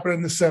would have happened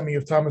in the semi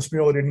if Thomas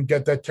Mueller didn't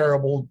get that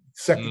terrible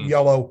second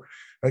yellow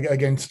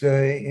against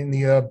in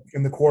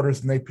the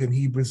quarters, and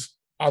he was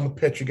on the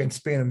pitch against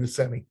Spain in the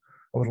semi.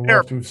 I would have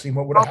loved to have seen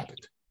what would have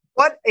happened.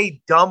 What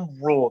a dumb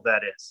rule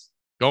that is.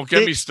 Don't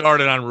get me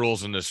started on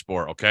rules in this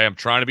sport, okay? I'm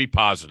trying to be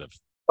positive.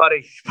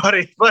 Buddy.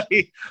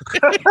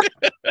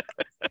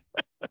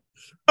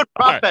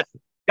 Prop bet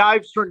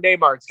dives for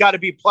Neymar. It's got to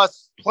be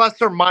plus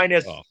or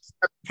minus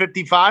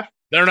 55.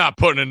 They're not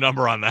putting a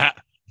number on that.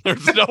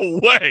 There's no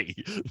way.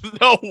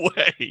 No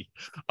way.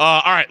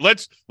 All right,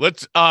 let's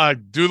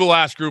do the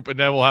last group, and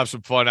then we'll have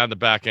some fun on the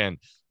back end.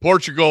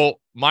 Portugal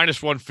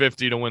minus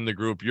 150 to win the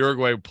group.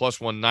 Uruguay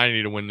plus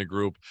 190 to win the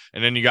group,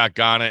 and then you got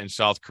Ghana and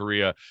South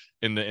Korea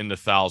in the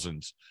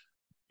thousands.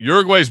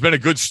 Uruguay's been a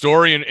good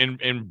story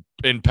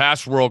in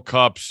past World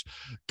Cups.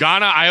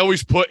 Ghana, I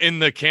always put in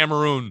the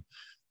Cameroon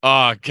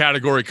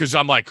category, because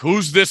I'm like,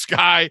 who's this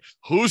guy?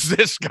 Who's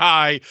this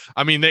guy?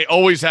 I mean, they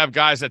always have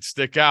guys that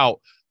stick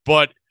out,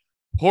 but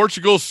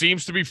Portugal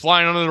seems to be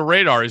flying under the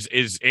radar.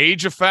 Is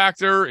age a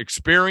factor?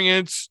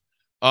 Experience?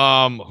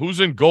 Who's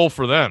in goal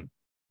for them?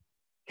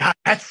 God,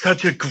 that's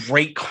such a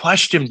great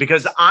question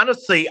because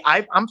honestly,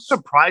 I'm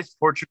surprised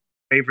Portugal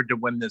favored to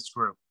win this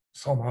group.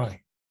 So am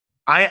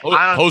I.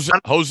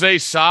 Jose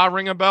Sa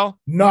ring a bell?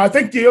 No, I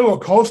think Diego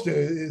Costa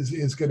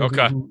is going to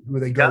be who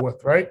they go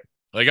with, right?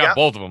 They got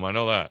both of them. I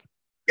know that.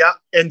 Yeah,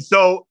 and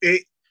so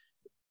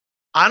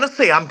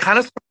honestly, I'm kind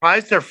of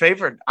surprised they're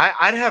favored.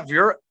 I'd have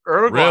your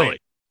Uruguay.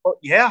 Really?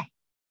 Yeah.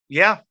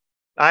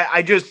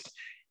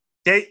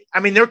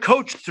 Their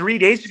coach 3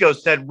 days ago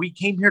said we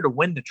came here to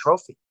win the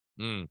trophy.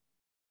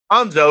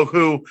 Alonso,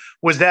 who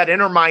was at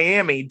Inter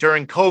Miami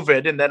during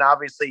COVID, and then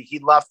obviously he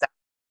left,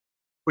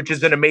 which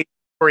is an amazing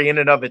story in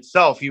and of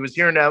itself. He was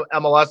here in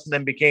MLS and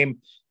then became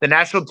the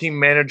national team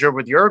manager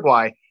with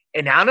Uruguay.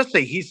 And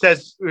honestly, he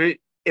says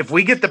if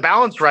we get the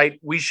balance right,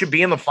 we should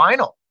be in the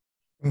final.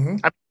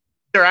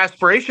 Their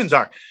aspirations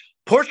are.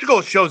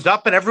 Portugal shows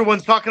up and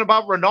everyone's talking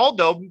about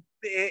Ronaldo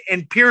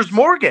and Piers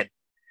Morgan.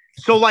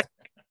 So,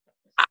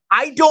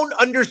 I don't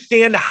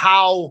understand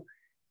how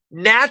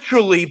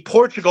naturally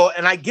Portugal,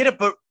 and I get it,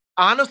 but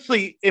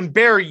honestly, and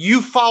Bear,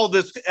 you follow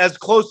this as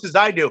close as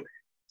I do.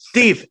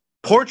 Steve,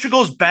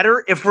 Portugal's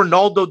better if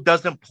Ronaldo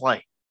doesn't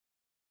play.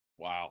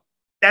 Wow.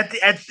 That's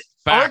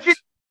Argentina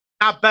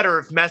not better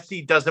if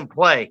Messi doesn't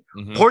play.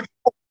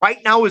 Portugal right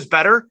now is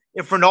better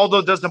if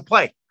Ronaldo doesn't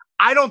play.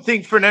 I don't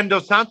think Fernando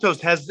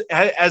Santos has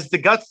the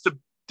guts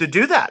to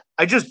do that.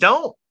 I just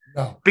don't.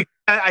 No. Because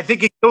I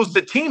think it kills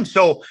the team.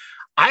 So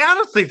I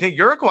honestly think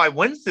Uruguay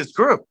wins this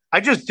group.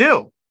 I just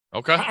do.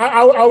 Okay.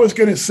 I was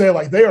going to say,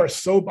 they are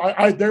so.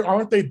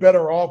 Aren't they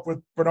better off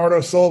with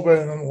Bernardo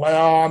Silva and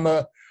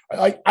Leon?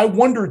 I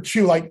wonder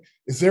too.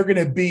 Is there going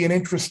to be an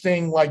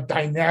interesting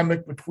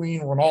dynamic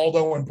between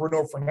Ronaldo and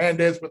Bruno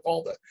Fernandes with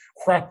all the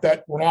crap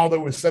that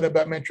Ronaldo has said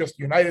about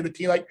Manchester United? The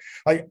team,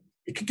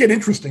 it could get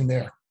interesting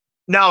there.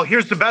 Now,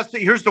 here's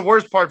the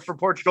worst part for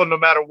Portugal, no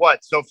matter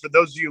what. So for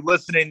those of you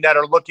listening that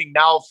are looking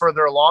now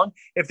further along,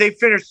 if they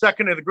finish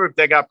second in the group,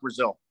 they got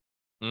Brazil.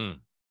 And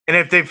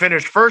if they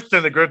finish first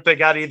in the group, they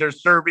got either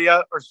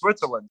Serbia or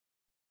Switzerland.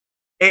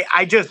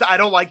 I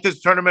don't like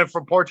this tournament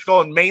for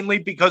Portugal, and mainly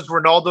because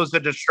Ronaldo's a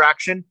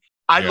distraction.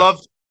 I love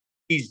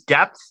his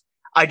depth.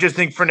 I just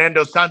think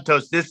Fernando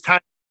Santos this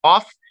time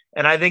off,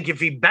 and I think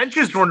if he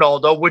benches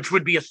Ronaldo, which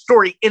would be a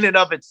story in and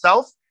of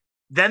itself,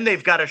 then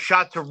they've got a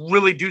shot to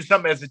really do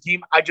something as a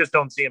team. I just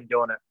don't see him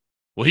doing it.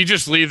 Will he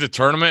just leave the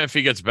tournament if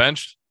he gets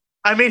benched?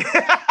 I mean,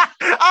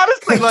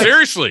 honestly,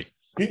 seriously,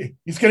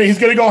 he's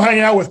gonna go hang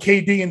out with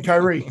KD and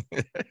Kyrie.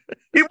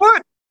 He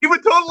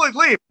would totally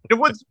leave. It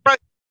wouldn't surprise.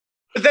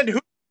 But then who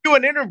do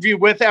an interview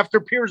with after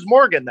Piers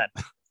Morgan? Then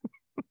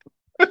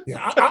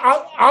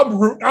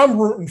I'm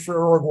rooting for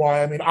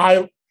Uruguay. I mean,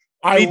 I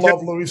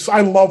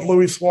love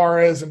Luis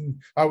Suarez,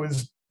 and I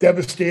was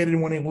devastated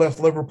when he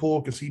left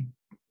Liverpool because he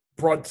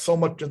brought so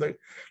much to the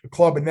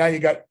club, and now you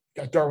got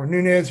Darwin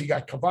Núñez, you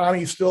got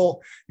Cavani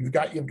still, you've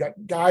got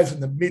guys in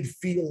the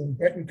midfield,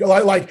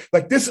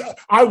 like this.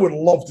 I would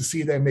love to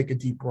see them make a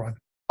deep run.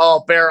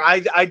 Oh, Bear,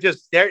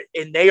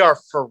 they are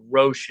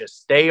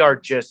ferocious. They are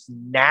just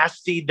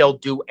nasty. They'll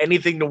do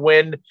anything to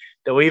win.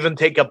 They'll even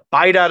take a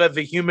bite out of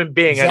a human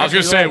being. Exactly. I was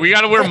going to say, we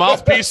got to wear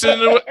mouthpieces.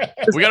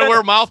 We got to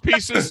wear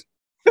mouthpieces.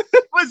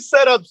 It was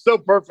set up so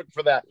perfect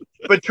for that.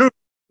 But true,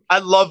 I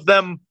love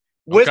them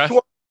with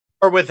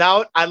or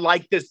without. I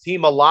like this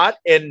team a lot.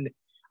 And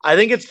I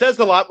think it says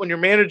a lot when your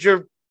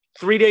manager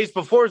 3 days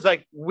before is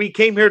like, we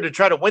came here to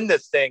try to win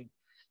this thing.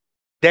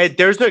 That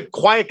there's a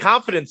quiet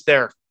confidence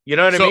there. You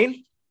know what I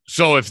mean?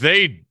 So if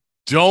they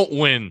don't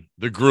win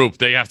the group,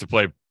 they have to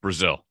play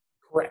Brazil.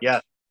 Correct. Yeah.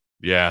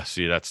 Yeah.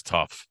 See, that's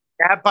tough.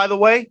 That, by the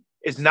way,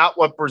 is not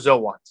what Brazil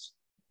wants.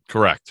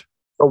 Correct.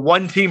 The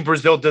one team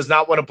Brazil does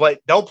not want to play.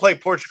 They'll play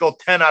Portugal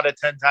 10 out of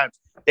 10 times.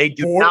 They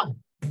do not.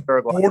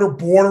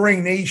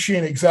 Bordering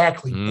nation,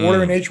 exactly.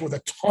 Bordering nation with a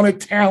ton of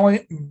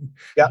talent and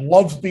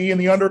loves being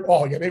the under.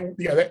 Oh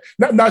yeah,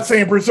 not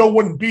saying Brazil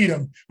wouldn't beat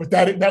them, but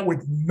that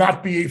would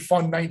not be a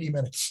fun 90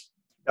 minutes.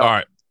 All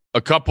right,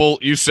 a couple.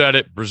 You said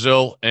it.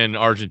 Brazil and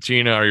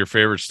Argentina are your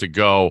favorites to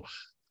go.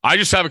 I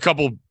just have a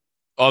couple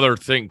other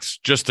things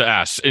just to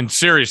ask. In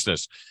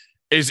seriousness,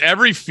 is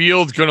every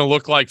field going to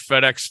look like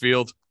FedEx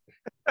Field?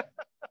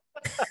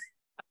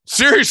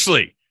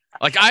 Seriously,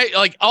 I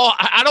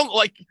don't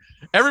like.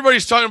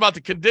 Everybody's talking about the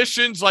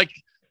conditions,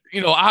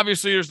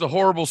 obviously there's the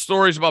horrible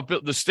stories about the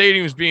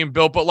stadiums being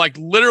built, but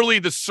literally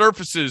the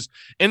surfaces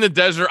in the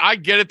desert. I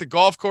get it. The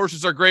golf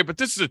courses are great, but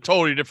this is a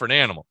totally different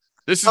animal.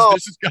 This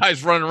is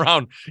guys running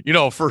around,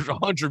 for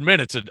 100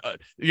 minutes,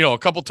 a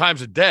couple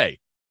times a day.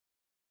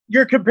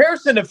 Your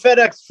comparison to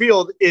FedEx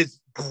Field is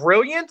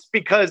brilliant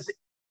because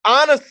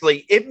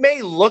honestly, it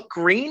may look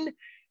green,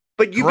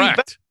 but you'd be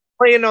better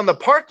playing on the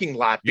parking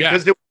lot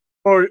because it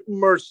was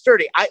more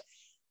sturdy.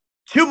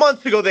 2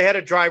 months ago, they had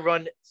a dry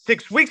run.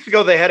 6 weeks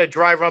ago, they had a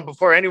dry run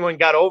before anyone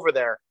got over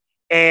there.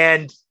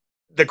 And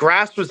the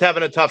grass was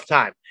having a tough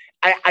time.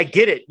 I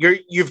get it.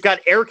 You've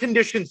got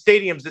air-conditioned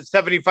stadiums at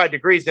 75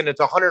 degrees, and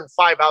it's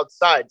 105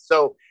 outside.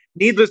 So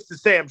needless to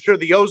say, I'm sure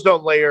the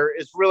ozone layer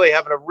is really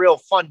having a real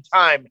fun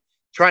time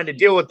trying to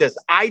deal with this.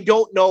 I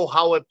don't know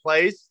how it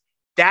plays.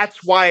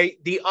 That's why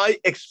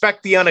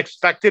expect the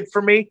unexpected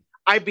for me.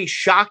 I'd be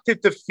shocked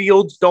if the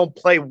Fields don't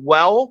play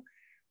well.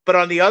 But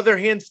on the other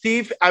hand,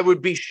 Steve, I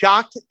would be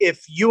shocked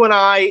if you and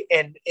I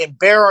and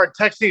Bear are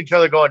texting each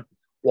other going,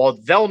 well,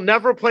 they'll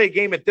never play a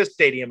game at this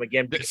stadium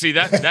again. See,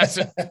 that's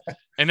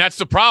and that's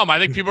the problem. I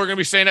think people are going to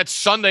be saying that's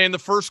Sunday in the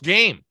first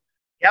game.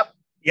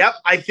 Yep.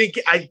 I think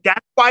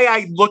that's why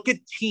I look at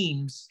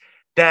teams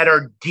that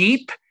are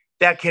deep,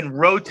 that can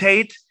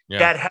rotate,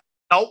 that have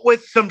dealt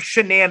with some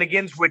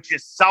shenanigans, which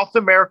is South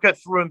America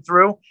through and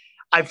through.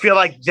 I feel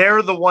like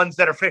they're the ones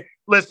that are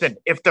listen,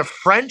 if the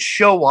French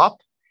show up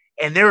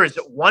and there is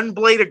one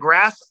blade of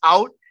grass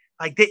out,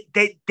 like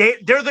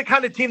they're the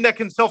kind of team that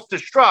can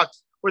self-destruct,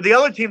 where the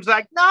other team's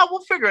like, nah,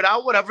 we'll figure it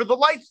out. Whatever. The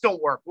lights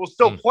don't work. We'll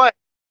still play.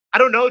 I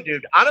don't know,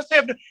 dude. Honestly,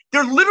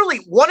 they're literally,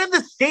 one of the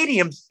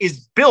stadiums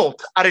is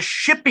built out of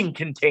shipping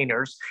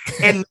containers,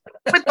 and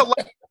with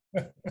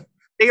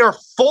they are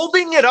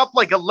folding it up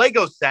like a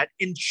Lego set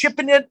and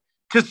shipping it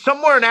to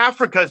somewhere in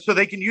Africa so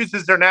they can use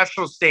as their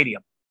national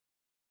stadium.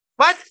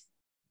 What?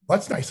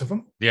 That's nice of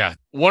them. Yeah.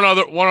 One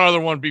other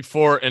one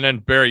before, and then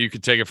Barry, you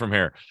could take it from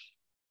here.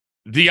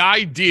 The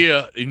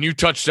idea, and you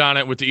touched on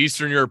it with the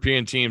Eastern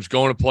European teams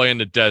going to play in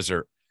the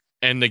desert,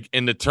 and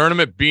the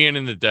tournament being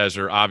in the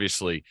desert,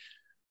 obviously.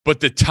 But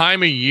the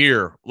time of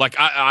year, like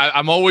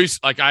I'm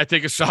always like, I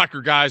think of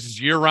soccer guys as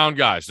year-round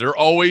guys. They're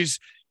always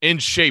in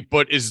shape.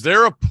 But is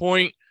there a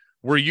point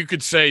where you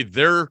could say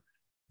they're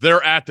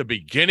at the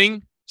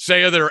beginning,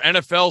 say, of their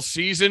NFL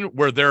season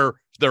where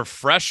they're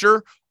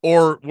fresher,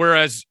 or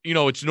whereas,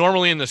 it's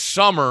normally in the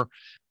summer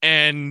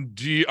and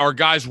are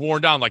guys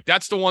worn down? Like,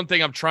 that's the one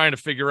thing I'm trying to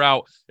figure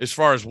out as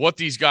far as what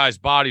these guys'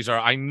 bodies are.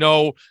 I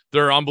know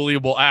they're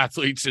unbelievable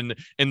athletes, and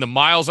the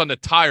miles on the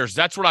tires,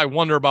 that's what I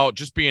wonder about,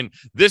 just being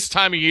this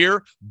time of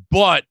year,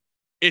 but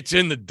it's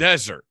in the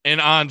desert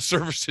and on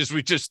surfaces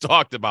we just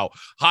talked about.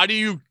 How do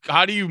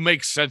you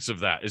make sense of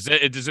that?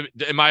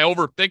 Am I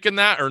overthinking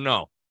that or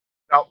no?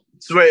 No,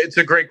 it's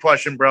a great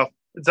question, bro.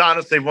 It's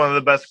honestly one of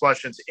the best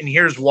questions. And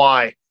here's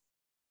why.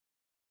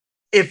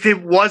 If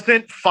it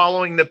wasn't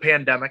following the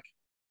pandemic,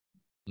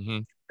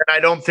 then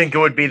I don't think it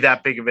would be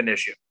that big of an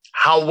issue.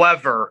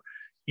 However,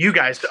 you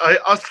guys,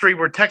 us three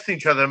were texting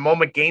each other the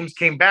moment games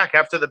came back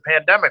after the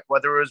pandemic,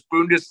 whether it was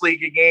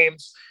Bundesliga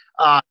games,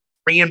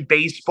 Korean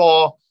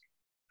baseball.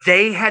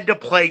 They had to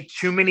play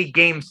too many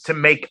games to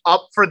make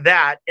up for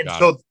that. And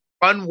so the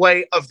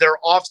runway of their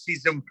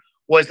offseason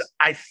was,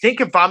 I think,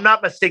 if I'm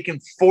not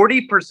mistaken,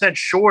 40%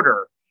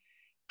 shorter.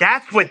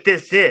 That's what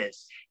this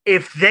is.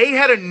 If they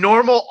had a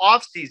normal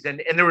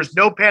offseason and there was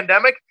no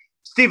pandemic,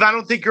 Steve, I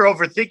don't think you're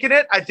overthinking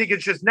it. I think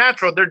it's just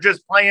natural. They're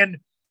just playing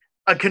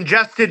a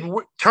congested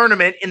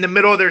tournament in the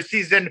middle of their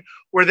season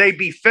where they'd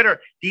be fitter.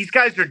 These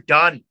guys are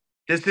done.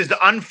 This is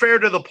unfair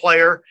to the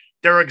player.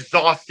 They're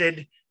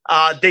exhausted.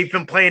 They've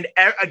been playing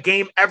a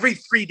game every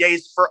 3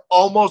 days for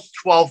almost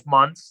 12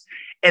 months.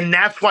 And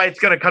that's why it's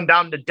going to come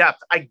down to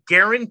depth. I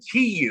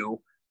guarantee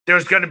you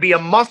there's going to be a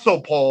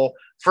muscle pull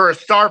for a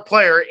star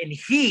player, and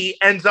he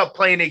ends up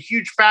playing a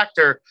huge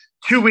factor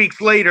 2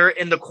 weeks later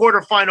in the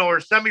quarterfinal or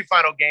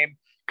semifinal game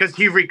because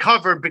he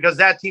recovered, because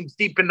that team's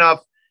deep enough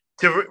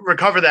to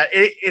recover that.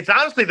 It's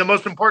honestly the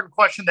most important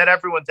question that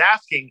everyone's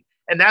asking,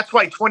 and that's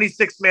why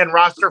 26-man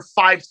roster,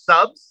 5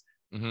 subs.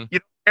 Mm-hmm.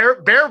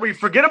 Bear, we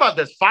forget about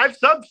this. 5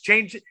 subs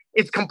change.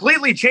 It's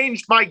completely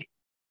changed it,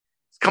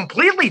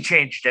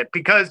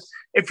 because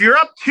if you're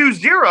up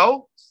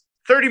 2-0,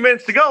 30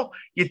 minutes to go,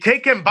 you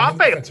take Mbappe.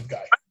 Defensive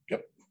guy.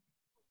 Yep.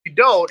 You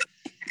don't.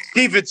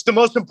 Steve, it's the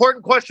most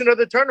important question of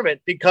the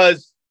tournament,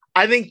 because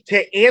I think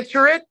to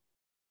answer it,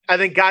 I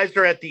think guys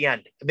are at the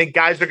end. I think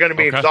guys are going to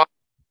be exhausted.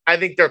 I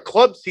think their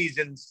club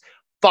seasons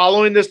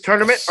following this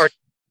tournament are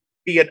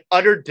be an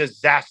utter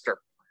disaster.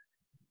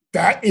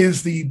 That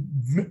is the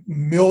 $1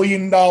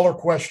 million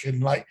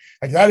question. Like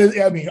that is,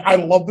 I mean, I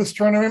love this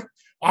tournament.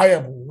 I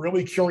am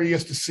really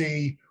curious to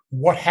see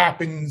what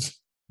happens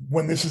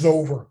when this is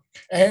over.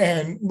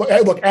 And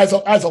look, as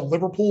a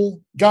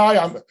Liverpool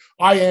guy,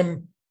 I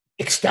am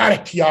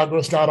ecstatic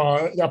Thiago's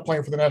not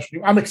playing for the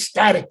national team. I'm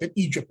ecstatic that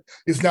Egypt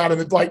is not in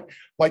the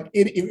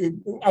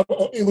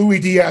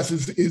Luis Diaz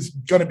is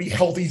going to be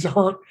healthy. He's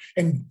hurt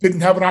and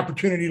didn't have an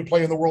opportunity to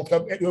play in the World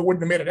Cup. It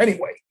wouldn't have made it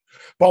anyway.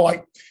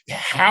 But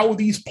how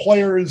these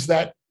players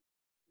that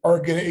are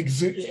going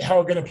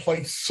to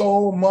play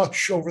so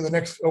much over the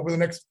next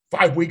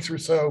 5 weeks or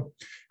so,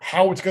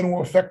 how it's going to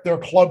affect their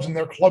clubs and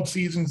their club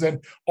seasons,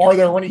 and are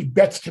there any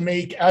bets to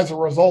make as a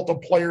result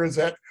of players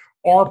that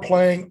are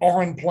playing,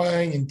 aren't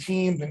playing, and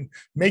teams and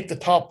make the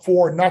top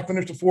 4 and not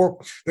finish the 4.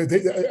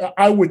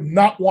 I would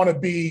not want to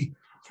be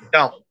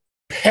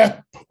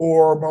Pep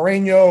or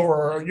Mourinho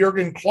or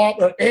Jurgen Klopp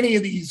or any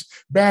of these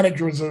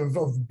managers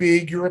of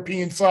big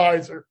European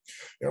size, or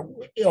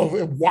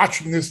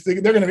watching this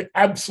thing. They're going to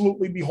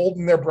absolutely be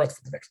holding their breath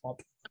for the next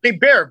month. Hey,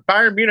 Bear,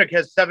 Bayern Munich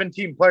has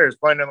 17 players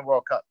playing in the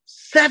World Cup.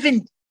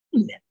 17.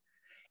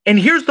 And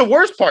here's the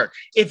worst part.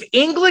 If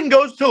England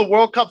goes to the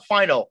World Cup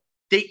final,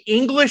 the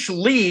English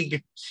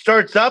league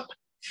starts up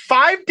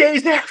 5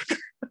 days after.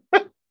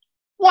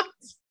 What?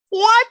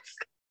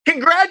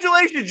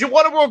 Congratulations, you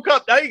won a World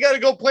Cup. Now you got to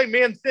go play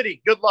Man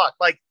City. Good luck.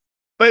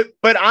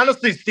 But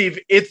honestly, Steve,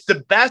 it's the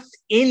best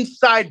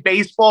inside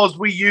baseball as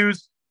we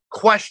use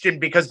question,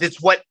 because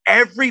it's what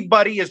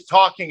everybody is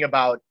talking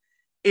about.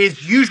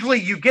 Is usually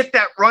you get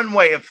that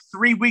runway of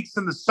 3 weeks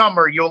in the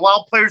summer. You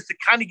allow players to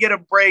kind of get a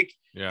break.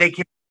 Yeah.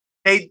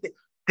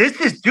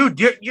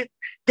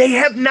 They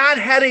have not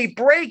had a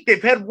break.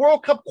 They've had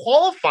World Cup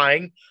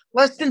qualifying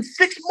less than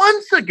 6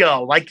 months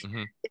ago.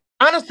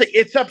 Honestly,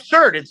 it's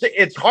absurd.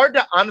 It's hard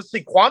to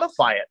honestly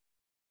quantify it.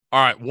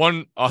 All right,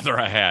 one other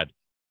I had.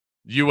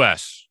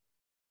 U.S.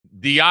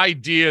 The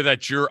idea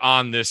that you're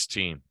on this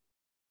team,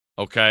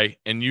 okay,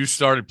 and you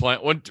started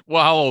playing.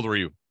 How old were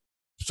you?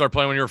 Started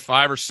playing when you were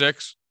 5 or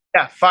 6?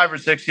 Yeah, 5 or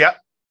 6. Yeah.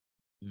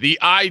 The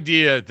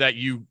idea that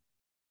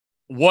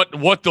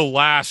what the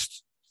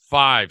last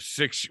 5,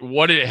 6,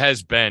 what it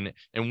has been,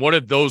 and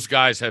what those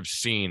guys have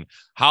seen,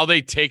 how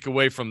they take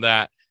away from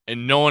that,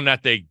 and knowing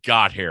that they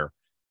got here,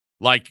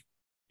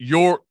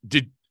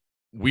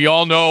 we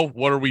all know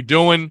what are we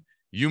doing?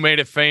 You made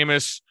it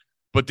famous.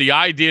 But the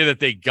idea that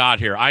they got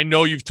here, I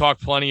know you've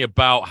talked plenty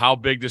about how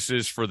big this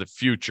is for the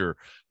future,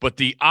 but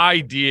the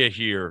idea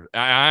here,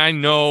 I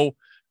know,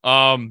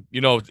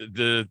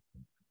 the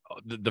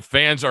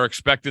fans are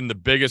expecting the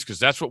biggest because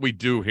that's what we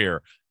do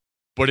here.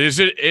 But is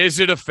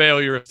it a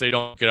failure if they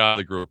don't get out of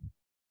the group?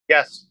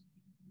 Yes.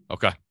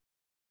 Okay.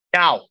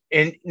 Now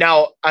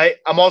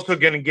I'm also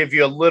going to give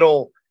you a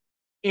little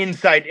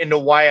insight into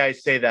why I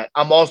say that.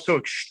 I'm also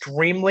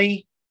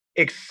extremely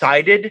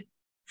excited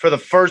for the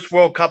first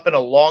World Cup in a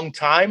long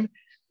time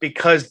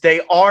because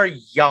they are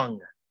young.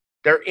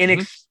 They're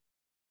inexperienced.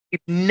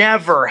 We've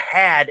never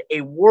had a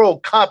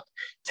World Cup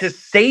to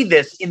say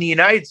this in the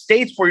United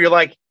States where you're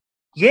like,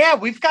 yeah,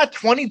 we've got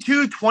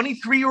 22,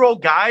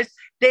 23-year-old guys.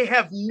 They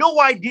have no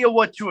idea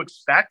what to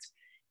expect.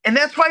 And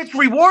that's why it's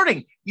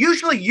rewarding.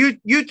 Usually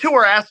you two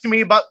are asking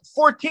me about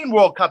 14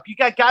 World Cup. You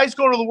got guys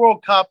going to the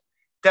World Cup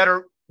that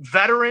are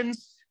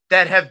veterans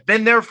that have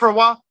been there for a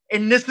while.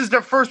 And this is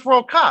their first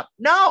World Cup.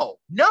 No,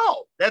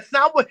 that's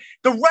not what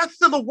the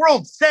rest of the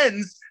world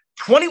sends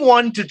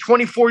 21 to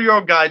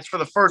 24-year-old guys for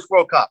the first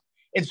World Cup.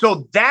 And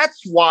so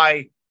that's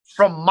why,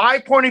 from my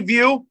point of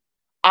view,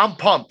 I'm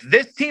pumped.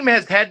 This team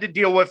has had to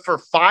deal with for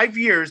 5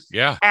 years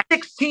at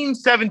 16,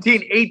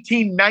 17,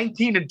 18,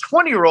 19, and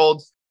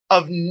 20-year-olds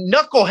of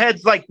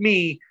knuckleheads like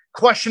me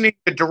questioning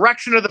the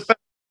direction of the fence,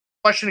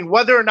 questioning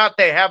whether or not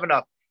they have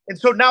enough. And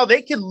so now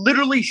they can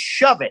literally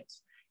shove it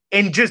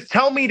and just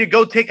tell me to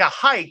go take a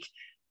hike.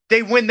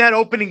 They win that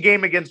opening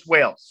game against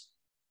Wales.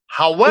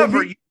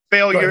 However,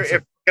 failure if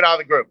you get out of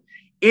the group.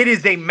 It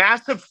is a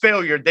massive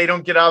failure they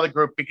don't get out of the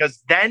group,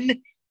 because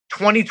then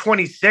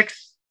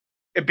 2026,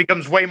 it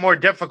becomes way more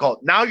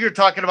difficult. Now you're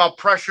talking about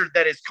pressure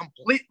that is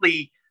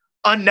completely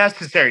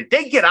unnecessary.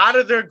 They get out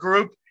of their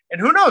group, and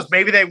who knows,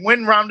 maybe they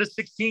win round of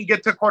 16,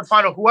 get to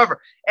quarterfinal,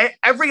 whoever.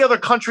 Every other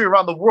country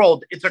around the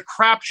world, it's a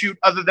crapshoot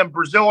other than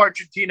Brazil,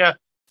 Argentina,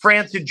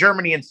 France, and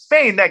Germany, and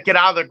Spain that get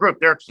out of the group.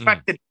 They're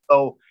expected to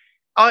go.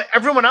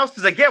 Everyone else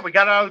is like, yeah, we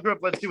got out of the group.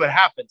 Let's see what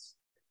happens.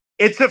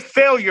 It's a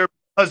failure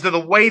because of the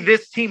way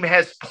this team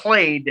has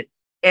played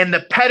and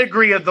the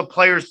pedigree of the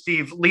players,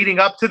 Steve, leading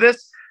up to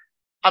this.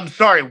 I'm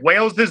sorry,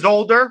 Wales is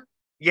older.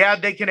 Yeah,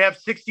 they can have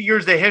 60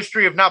 years of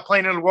history of not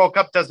playing in the World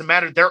Cup. Doesn't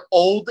matter. They're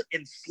old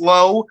and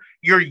slow.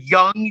 You're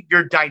young.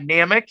 You're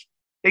dynamic.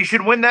 They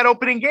should win that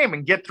opening game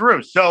and get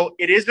through. So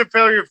it is a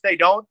failure if they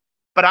don't.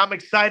 But I'm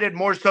excited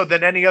more so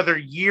than any other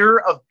year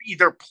of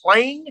either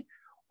playing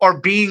or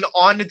being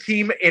on the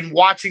team and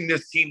watching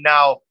this team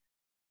now.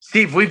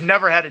 Steve, we've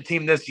never had a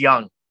team this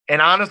young.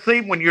 And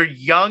honestly, when you're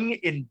young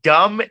and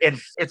dumb, and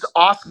it's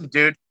awesome,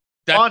 dude.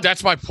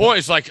 That's my point.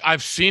 It's like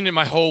I've seen it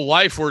my whole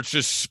life where it's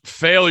just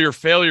failure.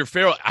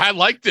 I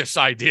like this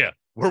idea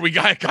where we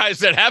got guys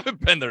that haven't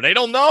been there. They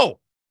don't know.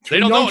 They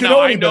don't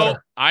know. Now,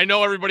 I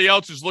know everybody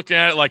else is looking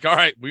at it like, all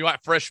right, we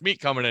got fresh meat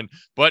coming in.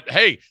 But,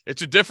 hey,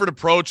 it's a different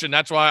approach, and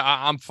that's why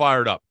I'm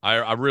fired up.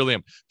 I really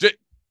am.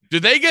 Do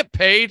they get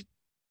paid?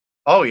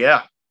 Oh,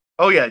 yeah.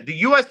 The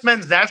U.S.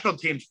 men's national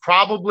team's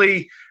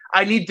probably –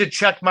 I need to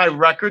check my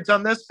records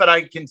on this, but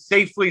I can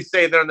safely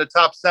say they're in the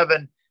top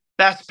 7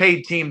 best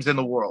paid teams in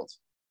the world.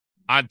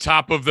 On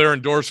top of their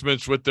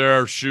endorsements with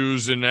their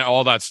shoes and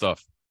all that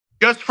stuff.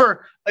 Just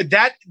for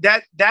that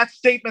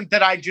statement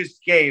that I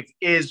just gave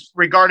is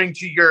regarding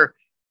to your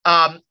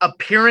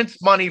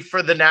appearance money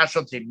for the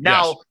national team.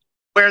 Now, yes.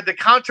 Where the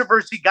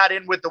controversy got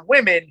in with the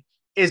women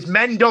is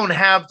men don't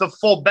have the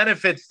full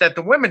benefits that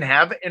the women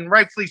have, and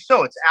rightfully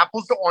so. It's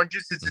apples to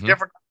oranges. It's a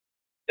different.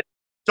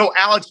 So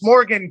Alex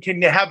Morgan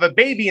can have a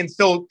baby and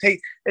still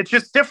take. It's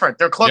just different.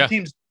 Their club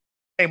teams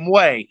the same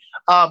way.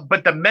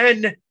 But the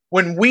men,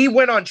 when we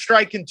went on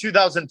strike in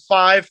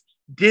 2005,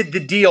 did the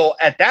deal.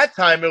 At that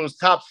time, it was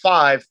top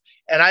 5.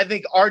 And I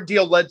think our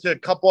deal led to a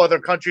couple other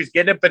countries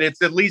getting it, but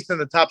it's at least in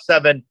the top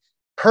 7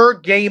 per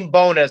game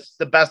bonus,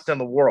 the best in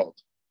the world.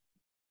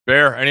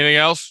 Bear, anything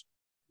else?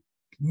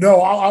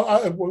 No,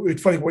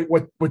 it's funny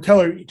what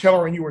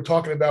Taylor and you were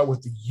talking about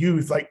with the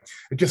youth. Like,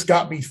 it just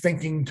got me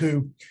thinking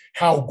to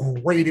how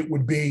great it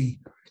would be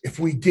if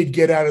we did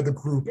get out of the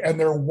group and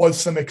there was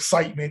some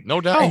excitement,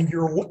 no doubt, and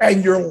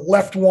you're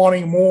left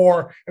wanting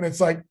more, and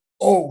it's like,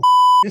 oh,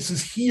 this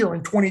is here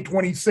in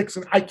 2026,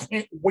 and I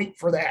can't wait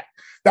for that.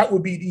 That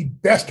would be the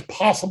best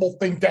possible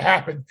thing to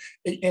happen.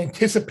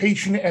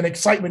 Anticipation and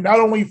excitement,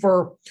 not only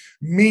for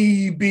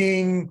me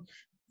being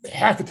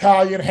half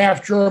Italian,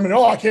 half German.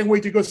 Oh, I can't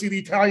wait to go see the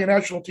Italian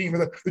national team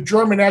or the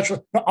German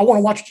national. I want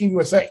to watch Team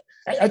USA.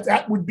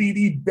 That would be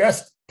the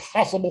best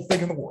possible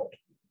thing in the world.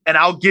 And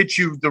I'll get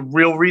you the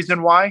real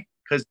reason why,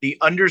 because the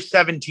under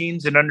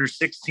 17s and under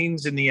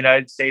 16s in the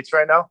United States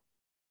right now,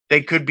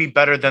 they could be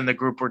better than the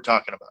group we're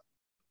talking about.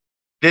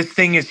 This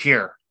thing is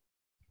here.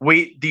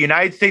 The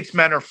United States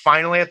men are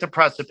finally at the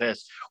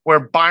precipice where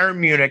Bayern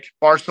Munich,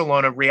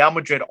 Barcelona, Real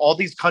Madrid, all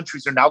these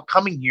countries are now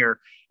coming here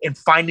and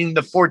finding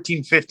the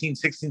 14, 15,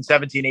 16,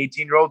 17,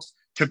 18-year-olds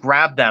to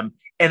grab them.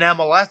 And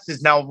MLS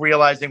is now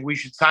realizing we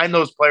should sign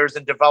those players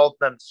and develop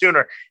them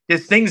sooner.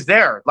 This thing's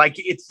there. Like,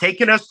 it's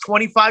taken us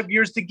 25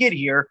 years to get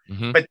here,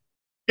 but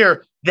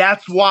here,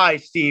 that's why,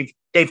 Steve,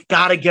 they've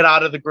got to get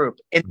out of the group.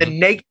 And the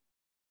negative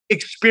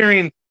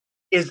experience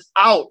is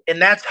out,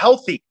 and that's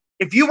healthy.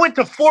 If you went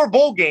to 4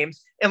 bowl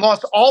games and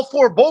lost all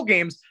 4 bowl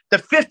games, the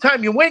 5th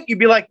time you went, you'd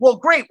be like, well,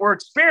 great, we're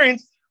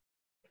experienced.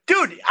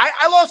 Dude,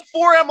 I lost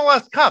 4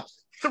 MLS Cups.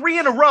 3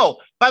 in a row.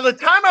 By the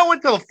time I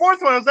went to the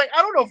 4th one, I was like,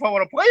 I don't know if I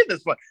want to play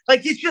this one.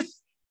 Like, it's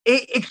just,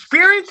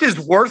 experience is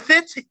worth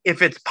it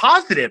if it's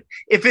positive.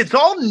 If it's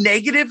all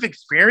negative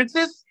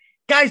experiences,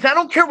 guys, I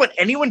don't care what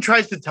anyone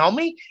tries to tell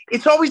me.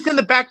 It's always in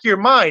the back of your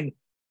mind.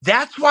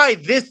 That's why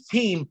this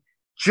team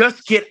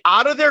just get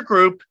out of their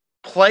group,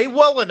 play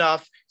well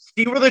enough,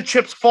 see where the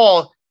chips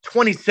fall.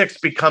 26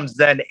 becomes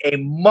then a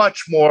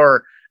much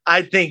more,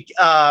 I think,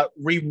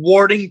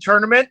 rewarding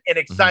tournament and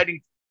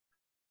exciting,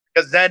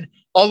 because then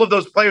all of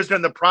those players are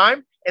in the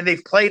prime and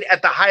they've played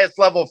at the highest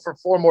level for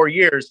 4 more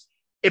years.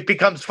 It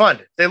becomes fun.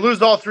 If they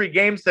lose all 3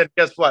 games, then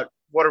guess what?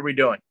 What are we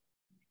doing?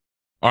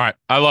 All right.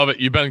 I love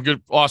it. You've been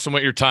good. Awesome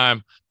with your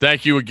time.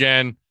 Thank you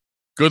again.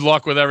 Good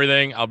luck with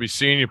everything. I'll be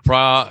seeing you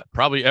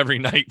probably every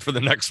night for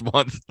the next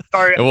month.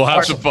 Sorry, and we'll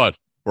have some fun.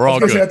 We're all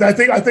good. I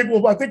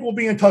think we'll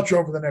be in touch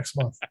over the next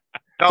month.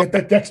 Get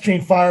that text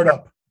chain fired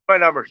up. My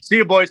number. See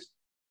you, boys.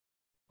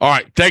 All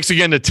right. Thanks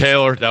again to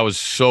Taylor. That was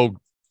so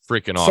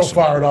freaking awesome. So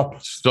fired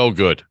up. So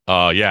good.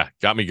 Yeah,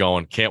 got me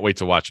going. Can't wait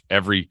to watch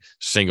every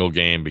single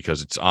game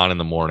because it's on in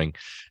the morning.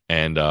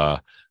 And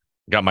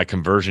got my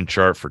conversion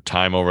chart for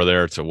time over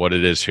there to what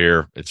it is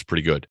here. It's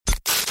pretty good.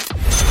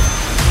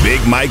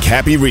 Big Mike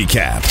Happy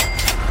Recap.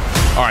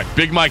 All right,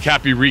 Big Mike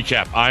Happy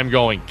Recap. I'm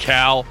going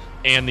Cal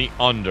and the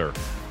under.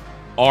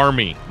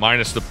 Army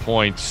minus the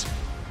points.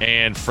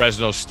 And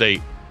Fresno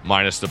State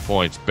minus the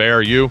points.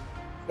 Bear, you?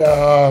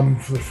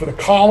 For the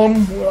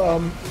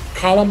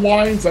column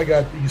lines, I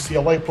got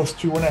UCLA plus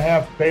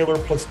 2.5, Baylor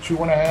plus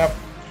 2.5,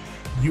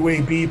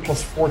 UAB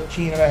plus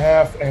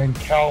 14.5, and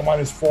Cal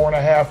minus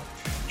 4.5.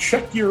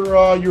 Check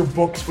your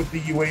books with the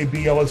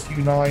UAB LSU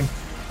 9.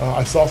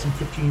 I saw some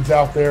 15s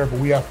out there, but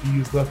we have to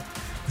use the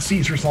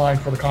Caesars line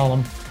for the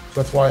column,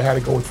 so that's why I had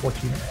to go with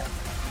 14.5.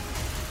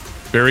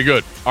 Very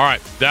good. All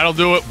right, that'll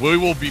do it. We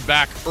will be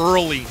back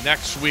early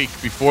next week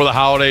before the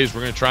holidays.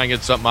 We're going to try and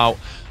get something out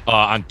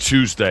on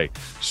Tuesday.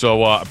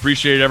 So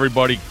appreciate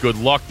everybody. Good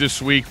luck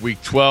this week,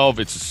 week 12.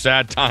 It's a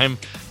sad time.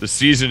 The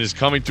season is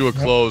coming to a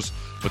close,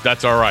 but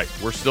that's all right.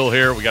 We're still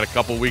here. We got a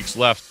couple weeks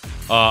left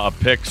of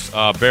picks.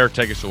 Bear,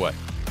 take us away.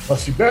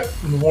 Plus you bet,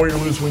 and the more you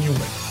lose when you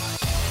win.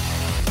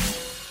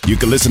 You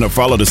can listen or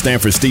follow the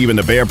Stanford Steve and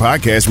the Bear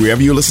podcast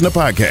wherever you listen to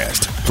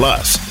podcasts.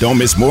 Plus, don't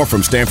miss more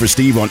from Stanford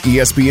Steve on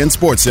ESPN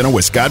SportsCenter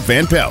with Scott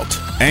Van Pelt.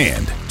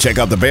 And check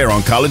out the Bear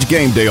on College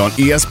Game Day on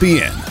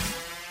ESPN.